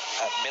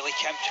 Millie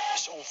Kemp,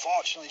 so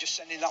unfortunately, just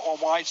sending that one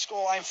wide.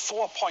 Scoreline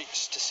 4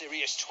 points to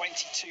Sirius,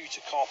 22 to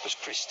Corpus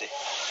Christi.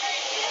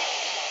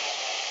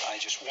 I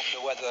just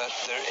wonder whether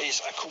there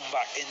is a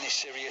comeback in this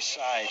Sirius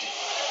side.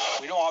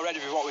 We know already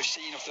with what we've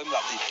seen of them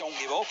that they don't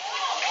give up.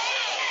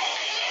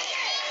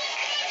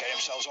 Get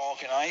themselves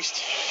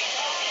organised.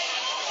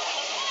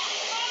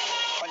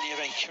 Plenty of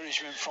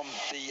encouragement from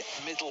the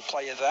middle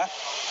player there.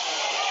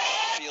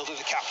 Fielder,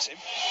 the captain.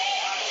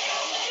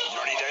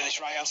 Running down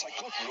this right hand side.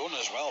 Good run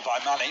as well by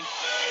Manning.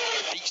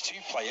 Beats 2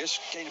 players,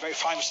 gained about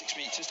 5 or 6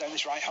 metres down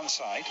this right hand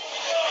side.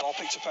 Ball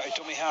picked up out of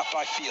dummy half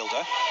by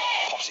Fielder.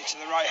 Pops it to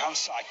the right hand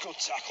side. Good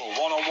tackle.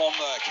 1-on-1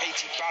 there.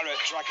 Katie Barrett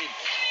dragging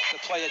the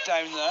player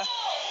down there,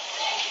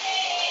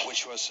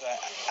 which was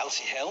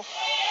Elsie Hill.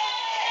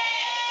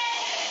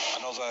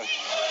 Another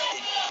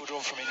good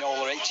run from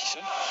Enola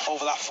Aitchison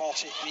over that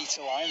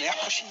 40-metre line. They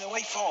are pushing their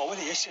way forward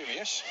here,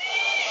 Sirius.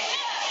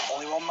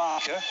 Only one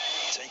marker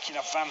taking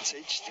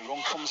advantage. The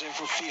run comes in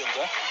from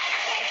Fielder.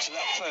 to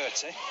that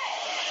 30.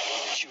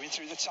 Chewing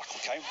through the tackle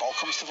count. Ball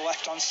comes to the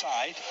left-hand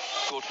side.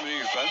 Good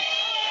movement.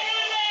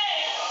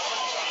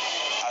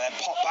 And then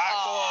pop back.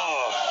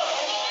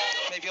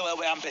 Maybe a little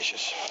bit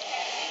ambitious.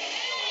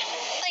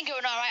 I think it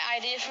was an alright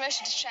idea for her.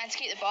 She's just trying to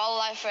keep the ball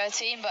alive for her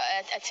team, but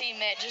her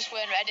teammate just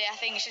weren't ready. I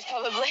think she's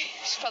probably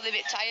a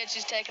bit tired.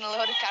 She's taken a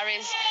load of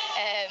carries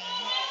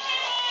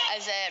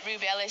as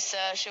Ruby Ellis, so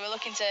she was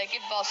looking to give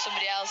the ball to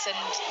somebody else and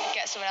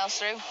get someone else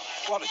through.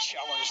 What a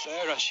challenge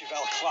there on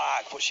Chevelle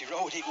Clark, but she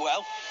rode it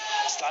well,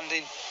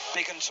 standing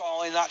big and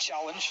tall in that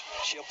challenge.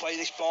 She'll play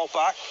this ball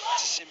back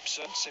to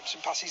Simpson.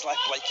 Simpson passes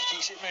left, Blakey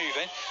keeps it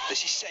moving.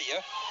 This is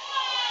Sayer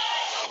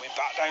coming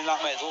back down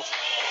that middle,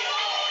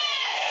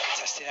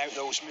 testing out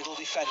those middle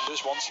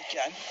defenders once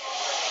again.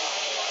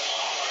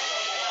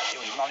 It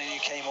was Manning who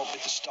came up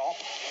with the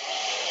stop.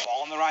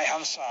 Ball on the right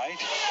hand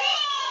side.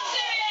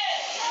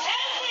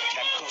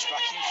 Kemp cuts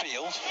back in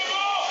field.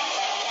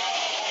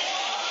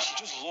 She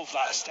does love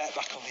that step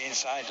back on the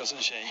inside,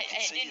 doesn't she? You can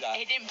see that.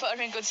 He didn't put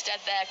her in good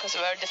stead there because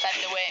there were a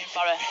defender waiting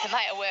for her. They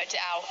might have worked it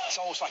out. It's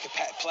almost like a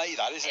pet play,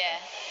 that, isn't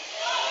it?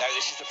 Now,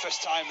 this is the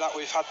first time that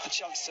we've had the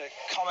chance to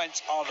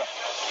comment on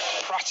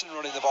Pratton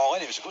running the ball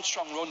in. It was a good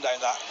strong run down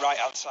that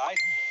right-hand side.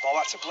 Ball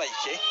back to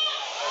Blakey.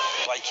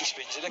 Blakey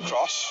spins it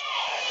across.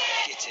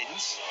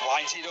 Gittins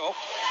lines it up.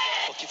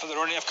 Looking for the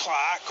running of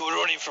Clark. Good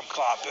running from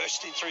Clark.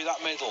 Bursting through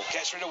that middle.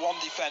 Gets rid of one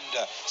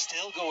defender.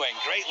 Still going.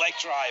 Great leg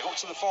drive up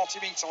to the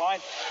 40-metre line.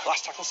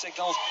 Last tackle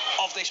signal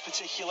of this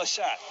particular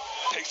set.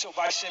 Picked up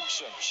by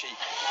Simpson. She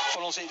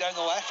funnels it down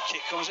the left.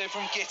 Kick comes in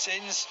from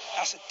Gittins.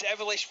 That's a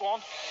devilish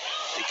one.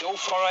 They go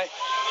for it.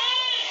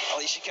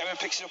 Alicia Kevin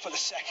picks it up at the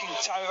second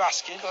time of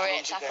asking.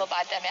 Great tackle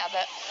by Demi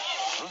Abbott.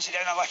 Runs it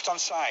down that left-hand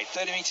side.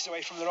 30 metres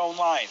away from their own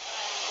line.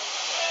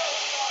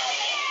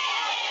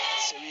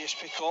 Sirius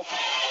pick up.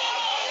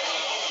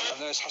 And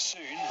there's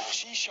Hassoun.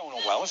 She's shown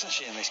up well, hasn't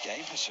she, in this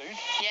game, Hassoun?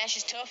 Yeah,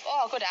 she's tough.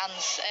 Oh, good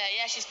hands.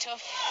 She's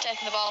tough,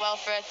 taking the ball well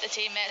for the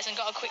teammates and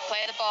got a quick play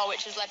of the ball,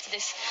 which has led to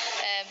this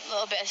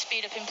little bit of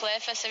speed up in play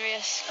for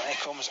Sirius. And here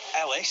comes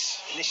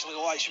Ellis. Initially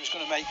looked like she was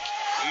going to make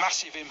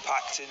massive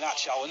impact in that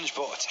challenge,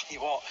 but I tell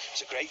you what,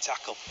 it was a great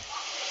tackle.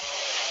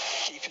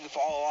 Keeping the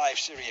ball alive,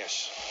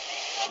 Sirius.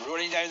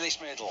 Running down this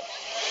middle.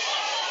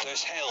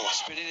 There's Hill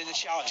spinning in the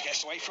challenge,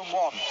 gets away from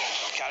one.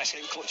 Can't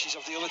escape the clutches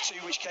of the other two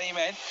which came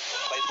in.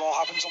 Play the ball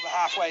happens on the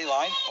halfway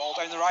line. Ball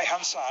down the right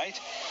hand side.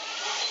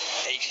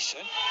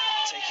 Aitchison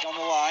taking on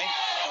the line.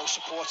 No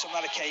support on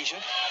that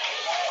occasion.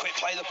 Quick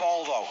play the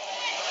ball though.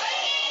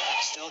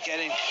 Still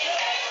getting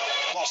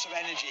lots of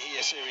energy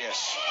here,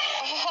 Sirius.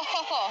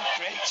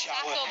 Great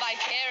challenge. Tackle by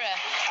Kira.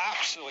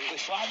 Absolutely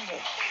flattened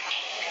her.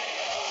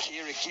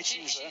 Kira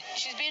Gittins there.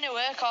 She's been a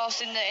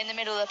workhorse in the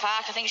middle of the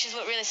park. I think she's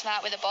looked really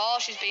smart with the ball.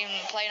 She's been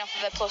playing off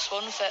of a +1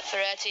 for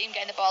her team,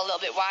 getting the ball a little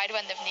bit wide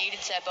when they've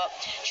needed to, but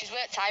she's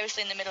worked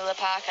tirelessly in the middle of the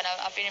park, and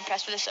I've been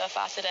impressed with her so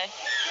far today.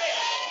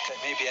 Okay,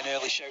 maybe an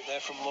early shout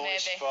there from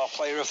Lois for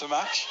player of the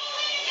match.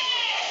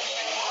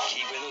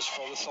 Keep with us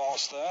for the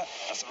thoughts there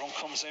as the run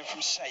comes in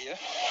from Sayer.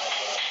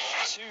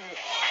 Two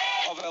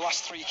of her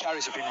last three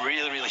carries have been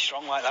really, really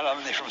strong like that,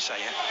 haven't they, from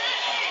Sayer?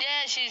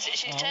 Yeah, she's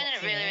turning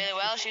it really, really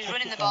well. She's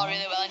running the ball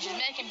really well, and she's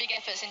making big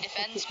efforts in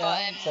defence, but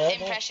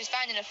impressed. She's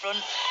finding her front.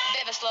 A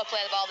bit of a slow play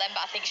of the ball then,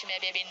 but I think she may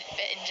be a bit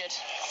injured.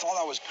 I thought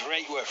that was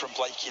great work from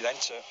Blakey then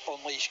to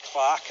unleash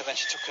Clark, and then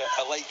she took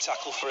a late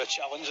tackle for a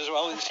challenge as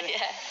well, didn't she?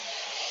 Yeah.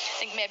 I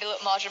think maybe a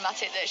little more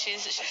dramatic that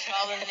she's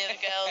smaller than the other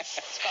girls.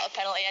 She's got a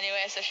penalty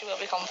anyway, so she won't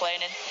be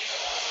complaining.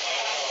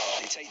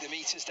 They take the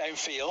metres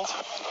downfield.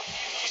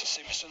 So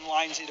Simpson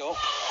lines it up.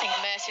 I think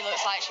Mercy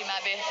looks like she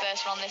might be the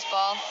first one on this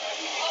ball.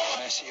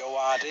 Mercy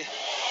Oadi.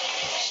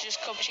 She's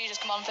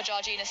just come on for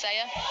Georgina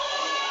Sayer.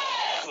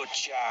 Good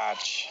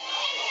charge.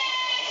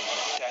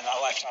 Down that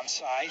left-hand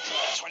side.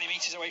 20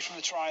 metres away from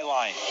the try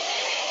line.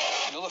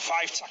 Another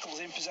 5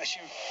 tackles in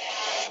possession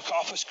for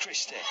Corpus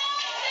Christi.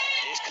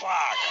 Here's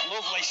Clark.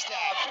 Lovely step.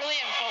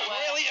 Brilliant footwork.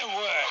 Brilliant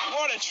work.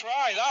 What a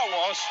try that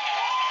was.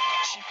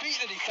 She beat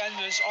the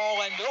defenders,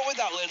 all end up with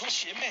that little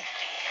shimmy.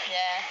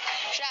 Yeah,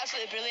 she's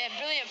absolutely brilliant.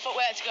 Brilliant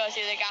footwork to go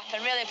through the gap,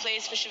 and really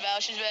pleased for Chevelle.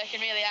 She's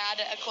working really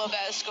hard at a club,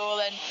 at a school,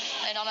 and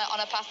on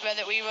a pathway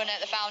that we run at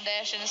the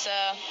foundation. So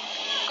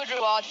good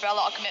reward for a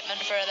lot of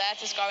commitment for her there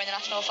to score in the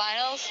national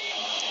finals.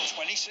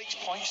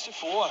 26 points to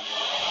 4.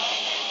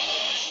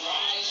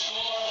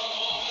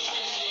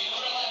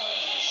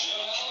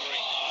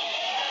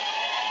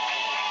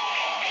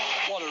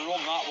 What a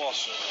run that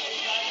was.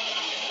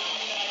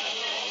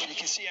 You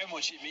can see how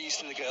much it means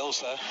to the girls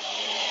there.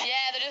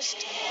 Yeah,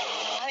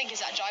 I think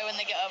it's that joy when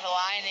they get over the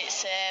line.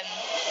 It's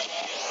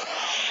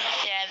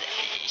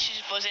she's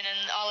just buzzing,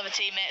 and all of her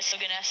teammates are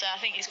gonna. So I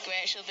think it's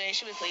great. She'll be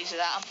pleased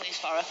with that. I'm pleased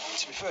for her.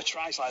 To be fair,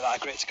 tries like that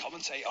are great to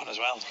commentate on as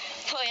well.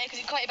 Well, yeah, because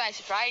it caught you by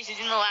surprise. You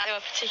didn't know like there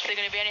were particularly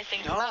going to be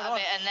anything come out of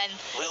it, and then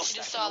she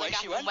just saw the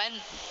gap and went.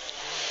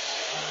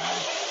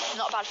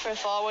 Not bad for a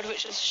forward,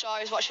 which I'm sure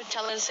is what should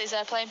tell us is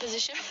her playing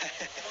position.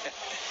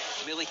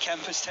 Millie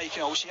Kemper's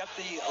taken over. She had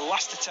the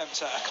last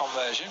attempt at a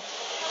conversion.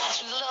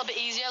 This was a little bit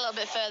easier, a little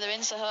bit further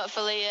in, so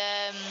hopefully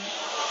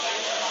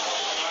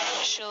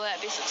she'll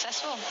be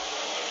successful.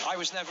 I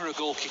was never a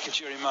goal kicker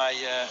during my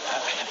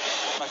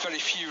my very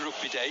few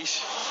rugby days,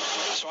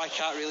 so I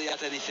can't really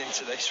add anything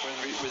to this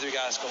with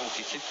regards to goal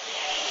kicking.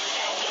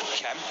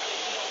 Kem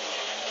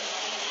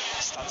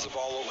stands the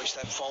ball up, which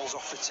then falls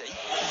off the tee.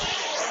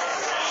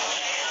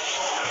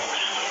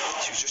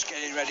 She was just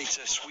getting ready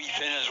to sweep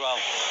in as well.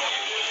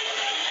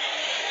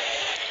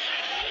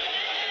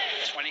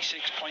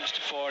 26 points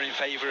to 4 in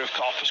favour of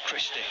Corpus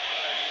Christi.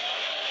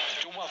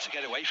 They've done well to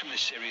get away from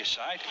this Sirius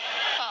side.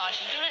 Oh,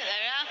 she's done it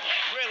there, yeah.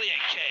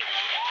 Brilliant kick.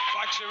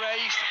 Flags are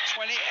raised.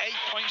 28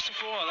 points to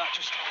 4. That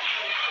just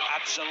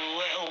adds a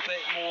little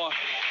bit more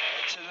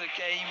to the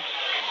game.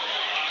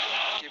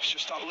 Gives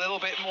just that little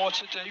bit more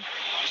to do.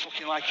 It's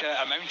looking like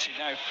a mountain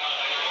now.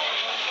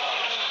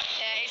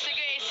 Yeah,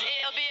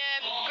 it'll be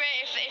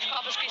great if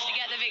Corpus Christi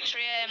get the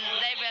victory.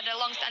 They've had a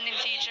long-standing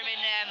teacher in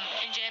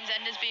James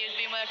Endersby who's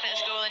been working at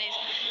the school, and he's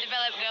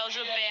developed girls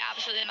rugby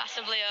absolutely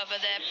massively over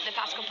the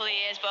past couple of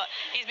years. But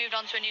he's moved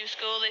on to a new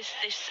school this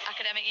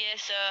academic year,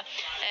 so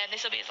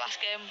this will be his last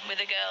game with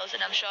the girls,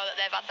 and I'm sure that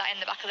they've had that in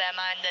the back of their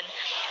mind, and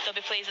they'll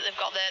be pleased that they've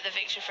got the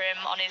victory for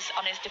him on his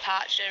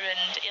departure,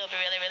 and he'll be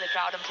really, really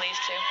proud and pleased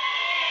too.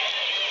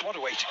 What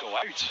a way to go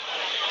out.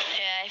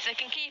 Yeah, if they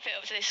can keep it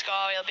up to this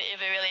score, he'll be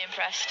really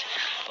impressed.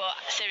 But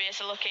Sirius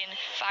are looking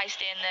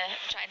feisty, and they're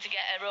trying to get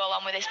a roll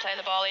on with this play of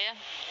the ball here.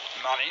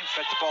 Manning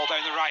fed the ball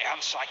down the right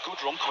hand side. Good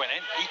run coming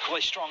in.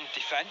 Equally strong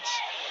defence.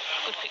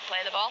 Good quick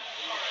play of the ball.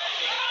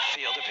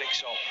 Fielder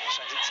picks up,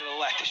 sends it to the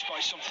left. He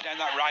spotted something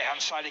down that right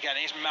hand side again.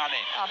 Here's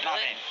Manning.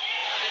 Manning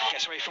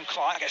gets away from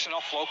Clark, gets an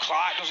offload.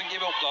 Clark doesn't give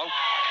up though.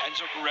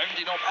 Ends up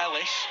rounding up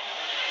Ellis.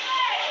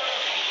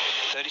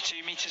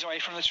 32 metres away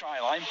from the try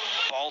line.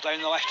 Ball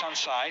down the left hand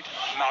side.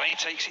 Manning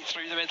takes it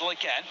through the middle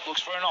again.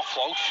 Looks for an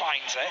offload,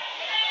 finds it.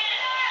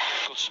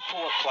 Good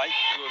support play.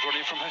 Good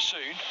running from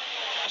Hassoon.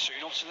 Hassoon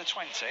up to the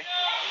 20.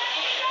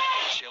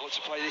 She'll look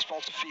to play this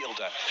ball to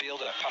Fielder.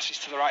 Fielder passes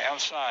to the right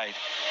hand side.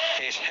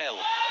 Here's Hill.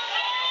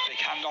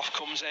 Big handoff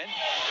comes in.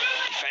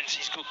 Defence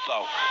is good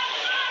though.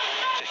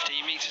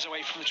 15 metres away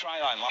from the try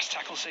line. Last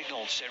tackle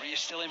signalled. Sirius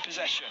still in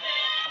possession.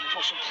 Can they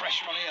put some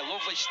pressure on here?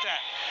 Lovely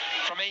step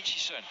from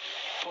Aitchison.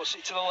 Puts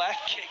it to the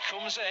left. Kick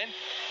comes in.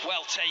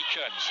 Well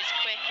taken. She's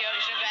quick, she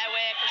shouldn't get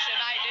away because she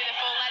might do the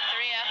full length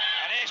here.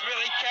 And here's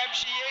Millie Kemp.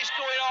 She is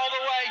going all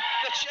the way.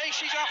 The chase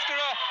is after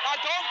her. I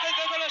don't think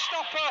they're going to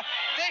stop her.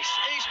 This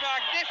is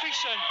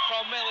magnificent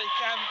from Millie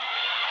Kemp.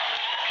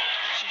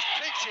 She's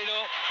picked it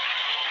up.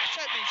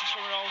 10 metres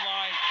from her own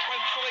line,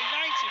 went fully 90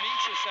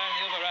 metres down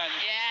the other end.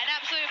 Yeah, an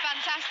absolute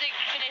fantastic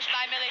finish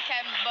by Millie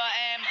Kemp, but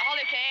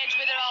Holly Page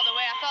with her all the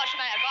way. I thought she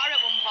might have got her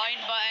at one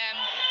point, but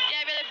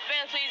yeah, really,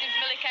 really pleasing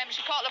for Millie Kemp.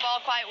 She caught the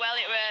ball quite well.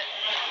 It were,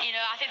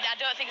 I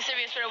don't think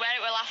Sirius were aware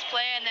it were last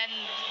play, and then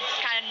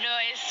kind of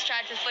noticed,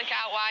 tried to flick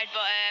out wide,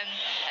 but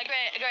a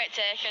great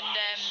take, and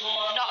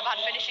not a bad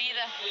finish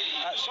either.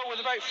 So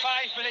with about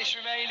 5 minutes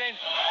remaining,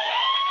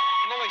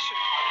 Lewis.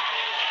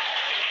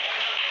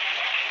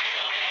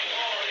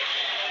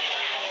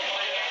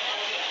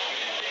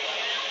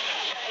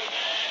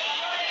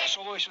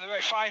 So Lewis, with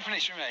about 5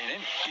 minutes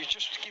remaining, you've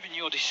just given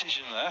your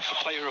decision there for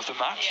player of the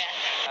match.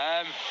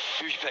 Yeah.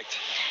 Who have you picked?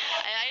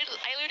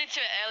 I alluded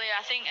to it earlier.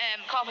 I think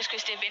Corpus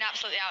Christi have been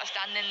absolutely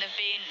outstanding.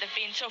 They've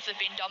been tough,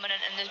 they've been dominant,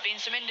 and there's been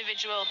some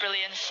individual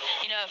brilliance.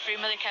 Through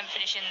Millie Kemp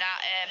finishing that,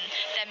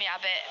 Demi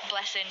Abbott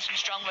blessing, some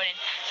strong running.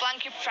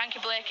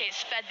 Frankie Blakey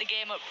sped the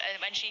game up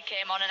when she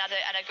came on and had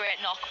a great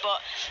knock.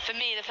 But for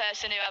me, the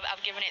person who I've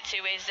given it to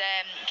is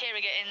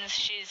Kira Gittins.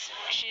 She's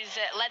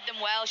led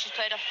them well. She's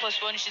played off +1.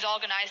 She's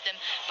organised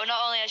them. But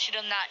not only has she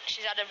done that,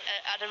 she's had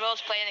a role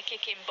to play in the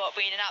kicking, but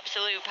being an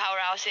absolute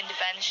powerhouse in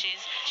defence.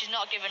 She's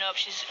not given up.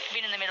 She's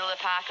been in the middle of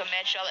the park and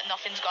made sure that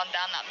nothing's gone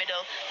down that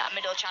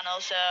middle channel.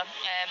 So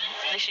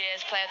this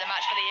year's player of the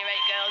match for the Year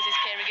 8 girls is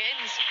Kira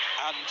Gittins.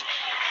 And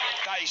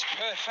that is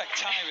perfect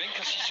timing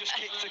because she's just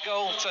kicked the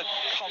goal to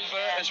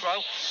convert as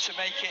well to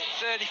make it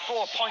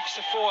 34 points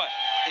to 4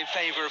 in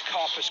favour of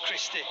Corpus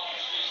Christi.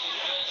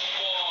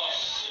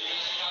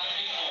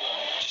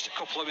 Just a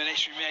couple of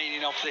minutes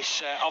remaining of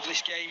this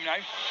game now.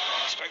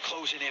 It's about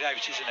closing it out,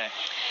 isn't it?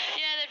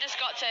 Yeah, they've just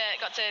got to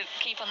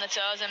keep on the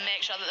toes and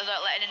make sure that they're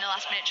not letting in the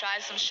last minute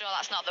tries. I'm sure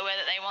that's not the way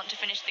that they want to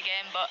finish the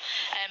game, but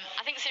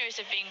I think Sirius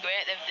have been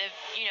great. They've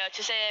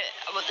to say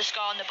about the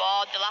score on the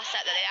board, the last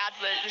set that they had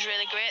was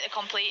really great. They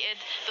completed.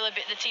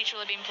 The teacher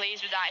will have been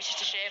pleased with that. It's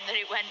just a shame that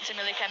it went to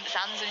Millie Kemp's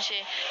hands, and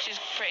she's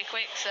pretty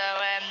quick. So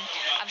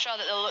I'm sure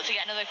that they'll look to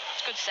get another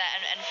good set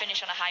and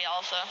finish on a high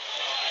also.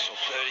 So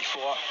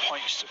 34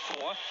 points to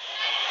 4.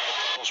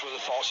 Those were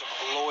the thoughts of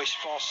Lois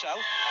Forsell.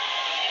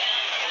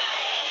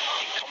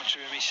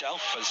 Commentary with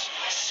myself as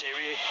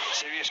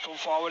Sirius come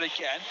forward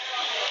again.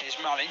 Here's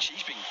Manning.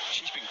 She's been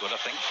good, I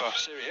think, for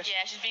Sirius.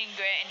 Yeah, she's been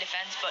great in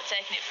defence, but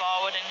taking it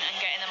forward and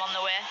getting them on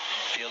the way.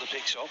 Fielder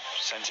picks up,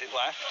 sends it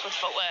left. Good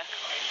footwork.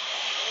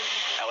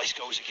 Ellis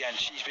goes again.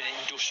 She's been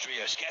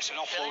industrious. Gets an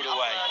offload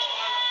away.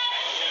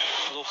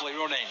 Lovely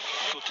running.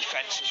 Good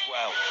defence as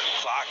well.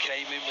 Clark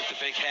came in with the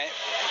big hit.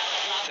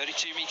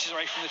 32 metres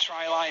away from the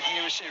try line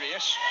here is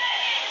Sirius.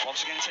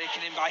 Once again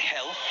taken in by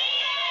Hill.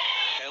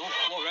 Hill,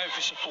 look around for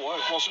support.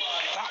 It wasn't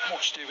that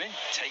much doing.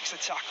 Takes the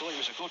tackle. It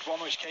was a good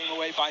one which came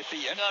away by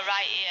Beaton. Go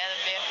right here,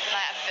 they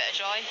might have a bit of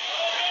joy.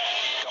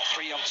 Got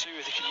 3 on 2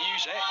 if they can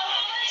use it.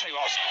 Tell you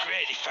what, it's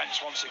great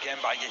defence once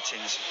again by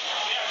Gittins.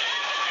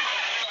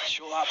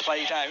 Shut that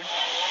play down.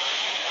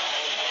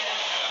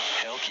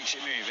 Hill keeps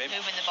it moving.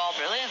 Moving the ball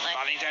brilliantly.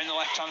 Manning down the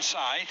left-hand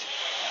side.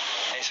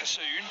 It's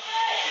Hassoun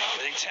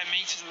within 10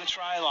 metres of the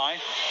try line.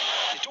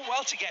 They've done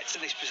well to get to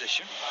this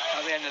position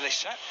at the end of this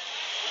set.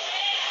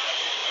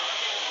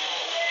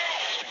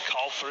 It's been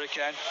called for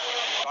again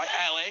by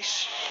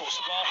Ellis. Puts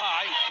the ball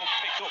high. Good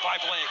pick up by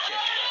Blakey.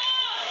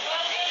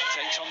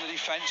 Takes on the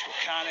defence but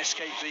can't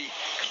escape the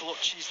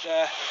clutches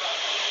there.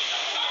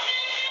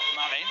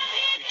 Manning,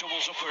 who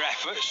doubles up her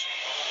efforts.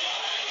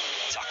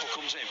 Tackle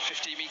comes in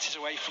 15 metres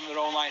away from their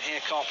own line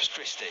here, Corpus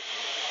Christi.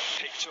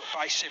 Picked up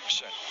by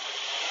Simpson.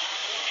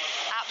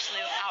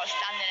 Absolute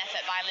outstanding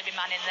effort by Libby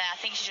Manning there. I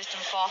think she's just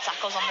done 4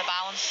 tackles on the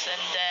bounce and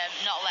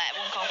not let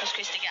one Corpus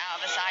Christi get out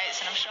of her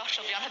sights, and I'm sure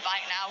she'll be on her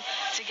bike now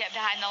to get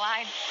behind the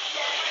line.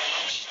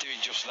 She's doing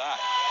just that.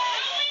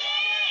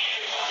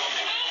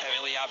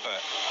 Emily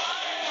Abbott.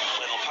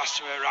 Little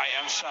pass to her right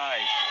hand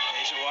side.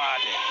 Here's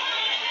Awadi.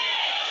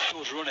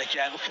 Good run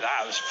again. Look at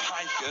that. There's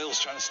 5 girls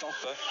trying to stop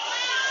her.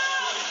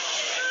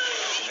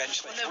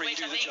 Eventually, 3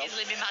 do the job. Is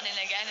Libby Manning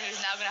again,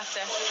 who's now going to have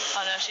to.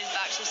 Oh no, she's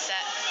back. She's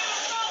set.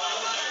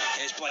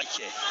 Here's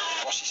Blakey.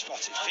 What's she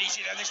spotted? Feeds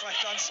it down this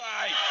left-hand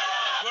side.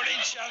 Running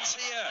chance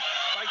here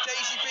by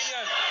Daisy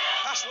Beaton.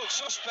 Pass looks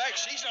suspect.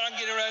 She's not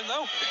hanging around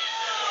though.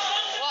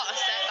 What a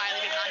set by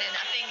Libby Manning.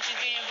 I think she's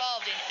been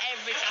involved in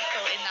every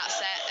tackle in that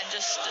set and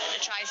just a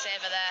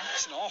try-saver there.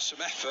 It's an awesome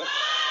effort.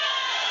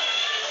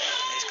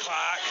 Here's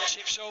Clark.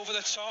 Chips over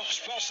the top.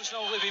 Spots there's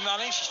no Libby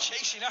Manning. She's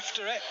chasing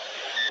after it.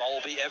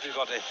 Ball beat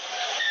everybody.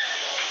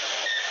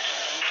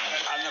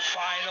 And the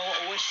final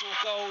whistle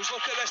goes.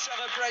 Look at the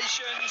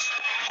celebrations.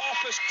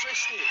 Corpus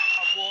Christi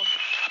have won.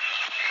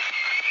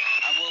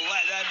 And we'll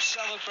let them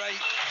celebrate.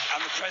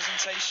 And the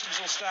presentations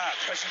will start.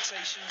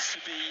 Presentations to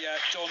be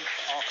done,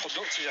 or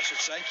conducted, I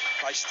should say,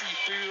 by Steve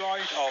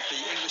Booyroyd of the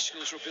English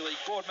Schools Rugby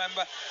League board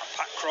member and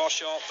Pat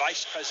Crawshaw,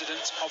 Vice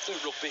President of the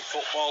Rugby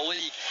Football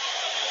League.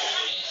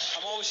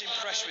 I'm always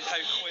impressed with how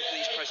quick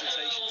these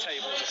presentation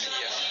tables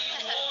appear.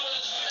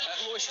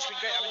 Lewis, it's been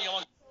great having you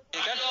on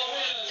again.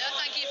 No,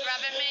 thank you for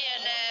having me,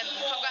 and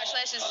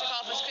congratulations to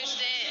Corpus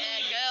Christi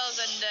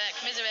girls, and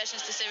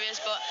commiserations to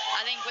Sirius. But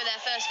I think with their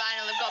first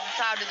final, they've got to be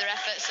proud of their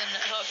efforts, and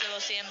hopefully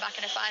we'll see them back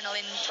in a final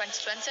in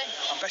 2020.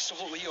 And best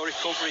of luck with your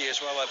recovery as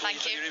well. I believe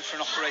that you're in for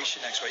an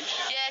operation next week.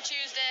 Yeah,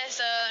 Tuesday,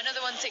 so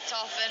another one ticked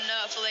off, and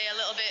hopefully a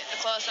little bit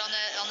closer on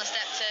the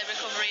step to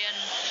recovery, and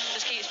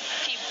just keep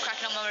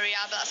cracking on my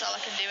rehab. That's all I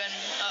can do, and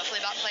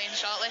hopefully back playing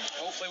shortly.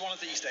 Hopefully one of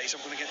these days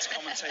I'm going to get to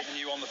commentating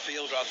you on the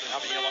field rather than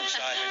having you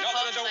alongside me. Not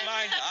that I don't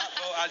mind that,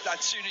 but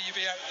I'd sooner you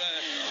be out there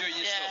doing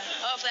your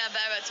stuff. Hopefully I'm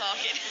better at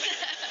talking.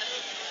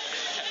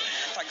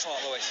 Thanks a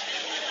lot, Lewis.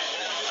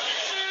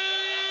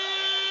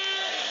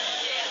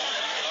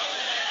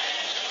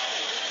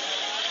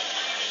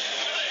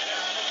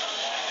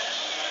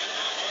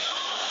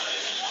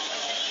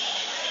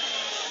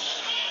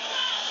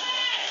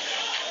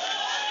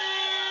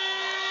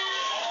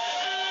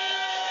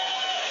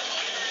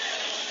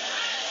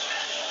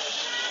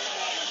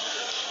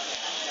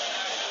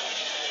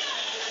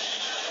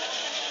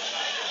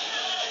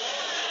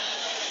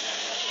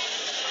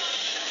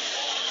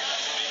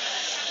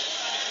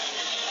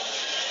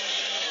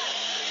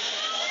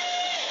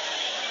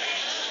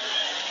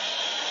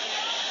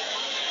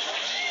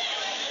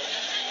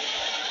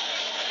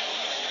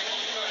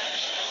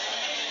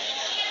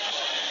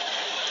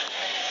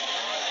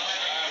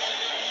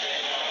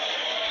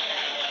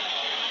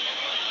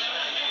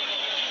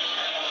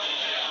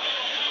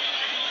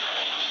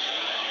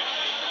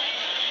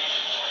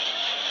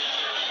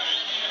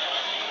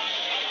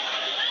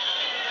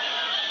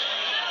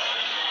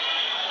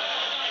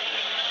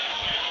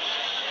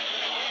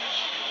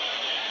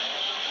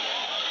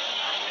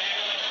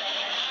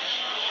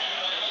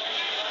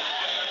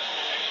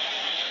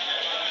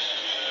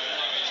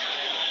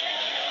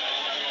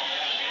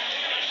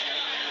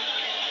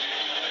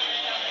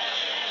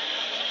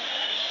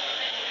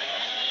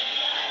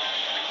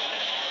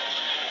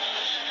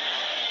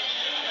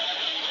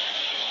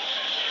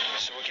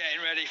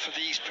 For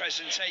these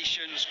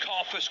presentations,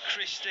 Corpus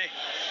Christi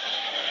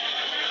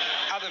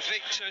are the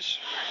victors.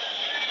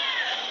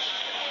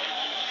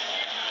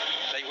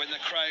 They win the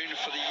crown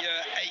for the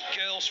Year 8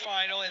 girls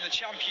final in the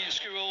Champion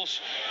Schools,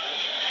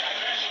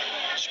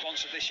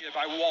 sponsored this year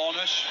by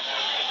Warners.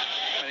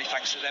 Many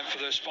thanks to them for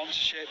their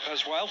sponsorship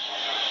as well.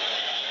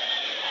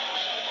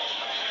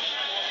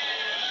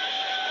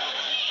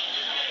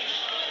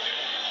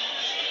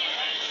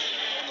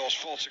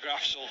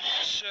 Photographs will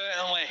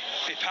certainly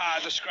be part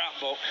of the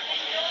scrapbook.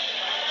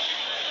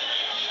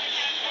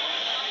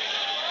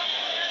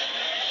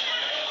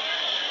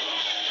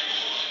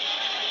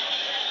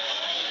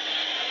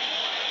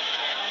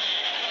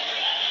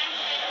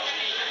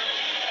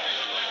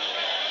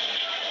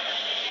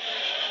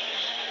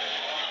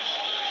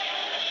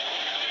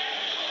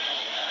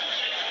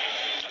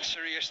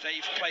 Sirius,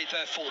 they've played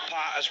their full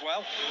part as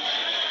well.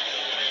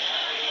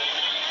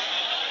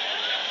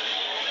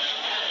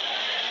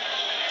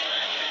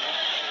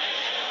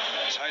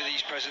 That's how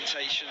these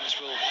presentations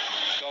will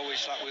go,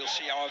 is that we'll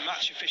see our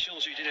match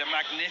officials, who did a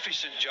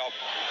magnificent job,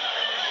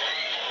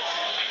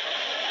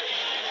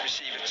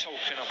 receive a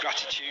token of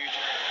gratitude.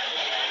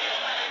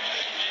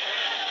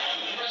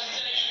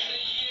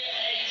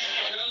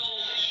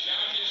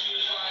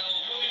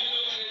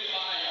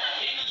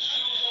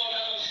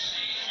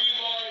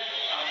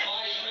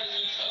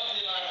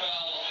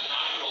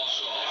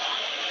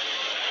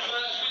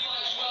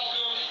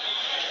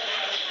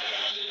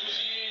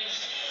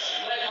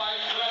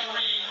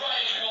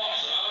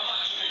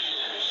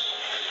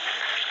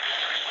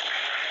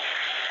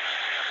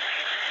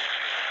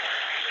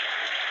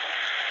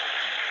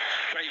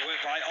 Great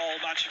work by all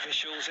match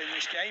officials in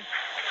this game.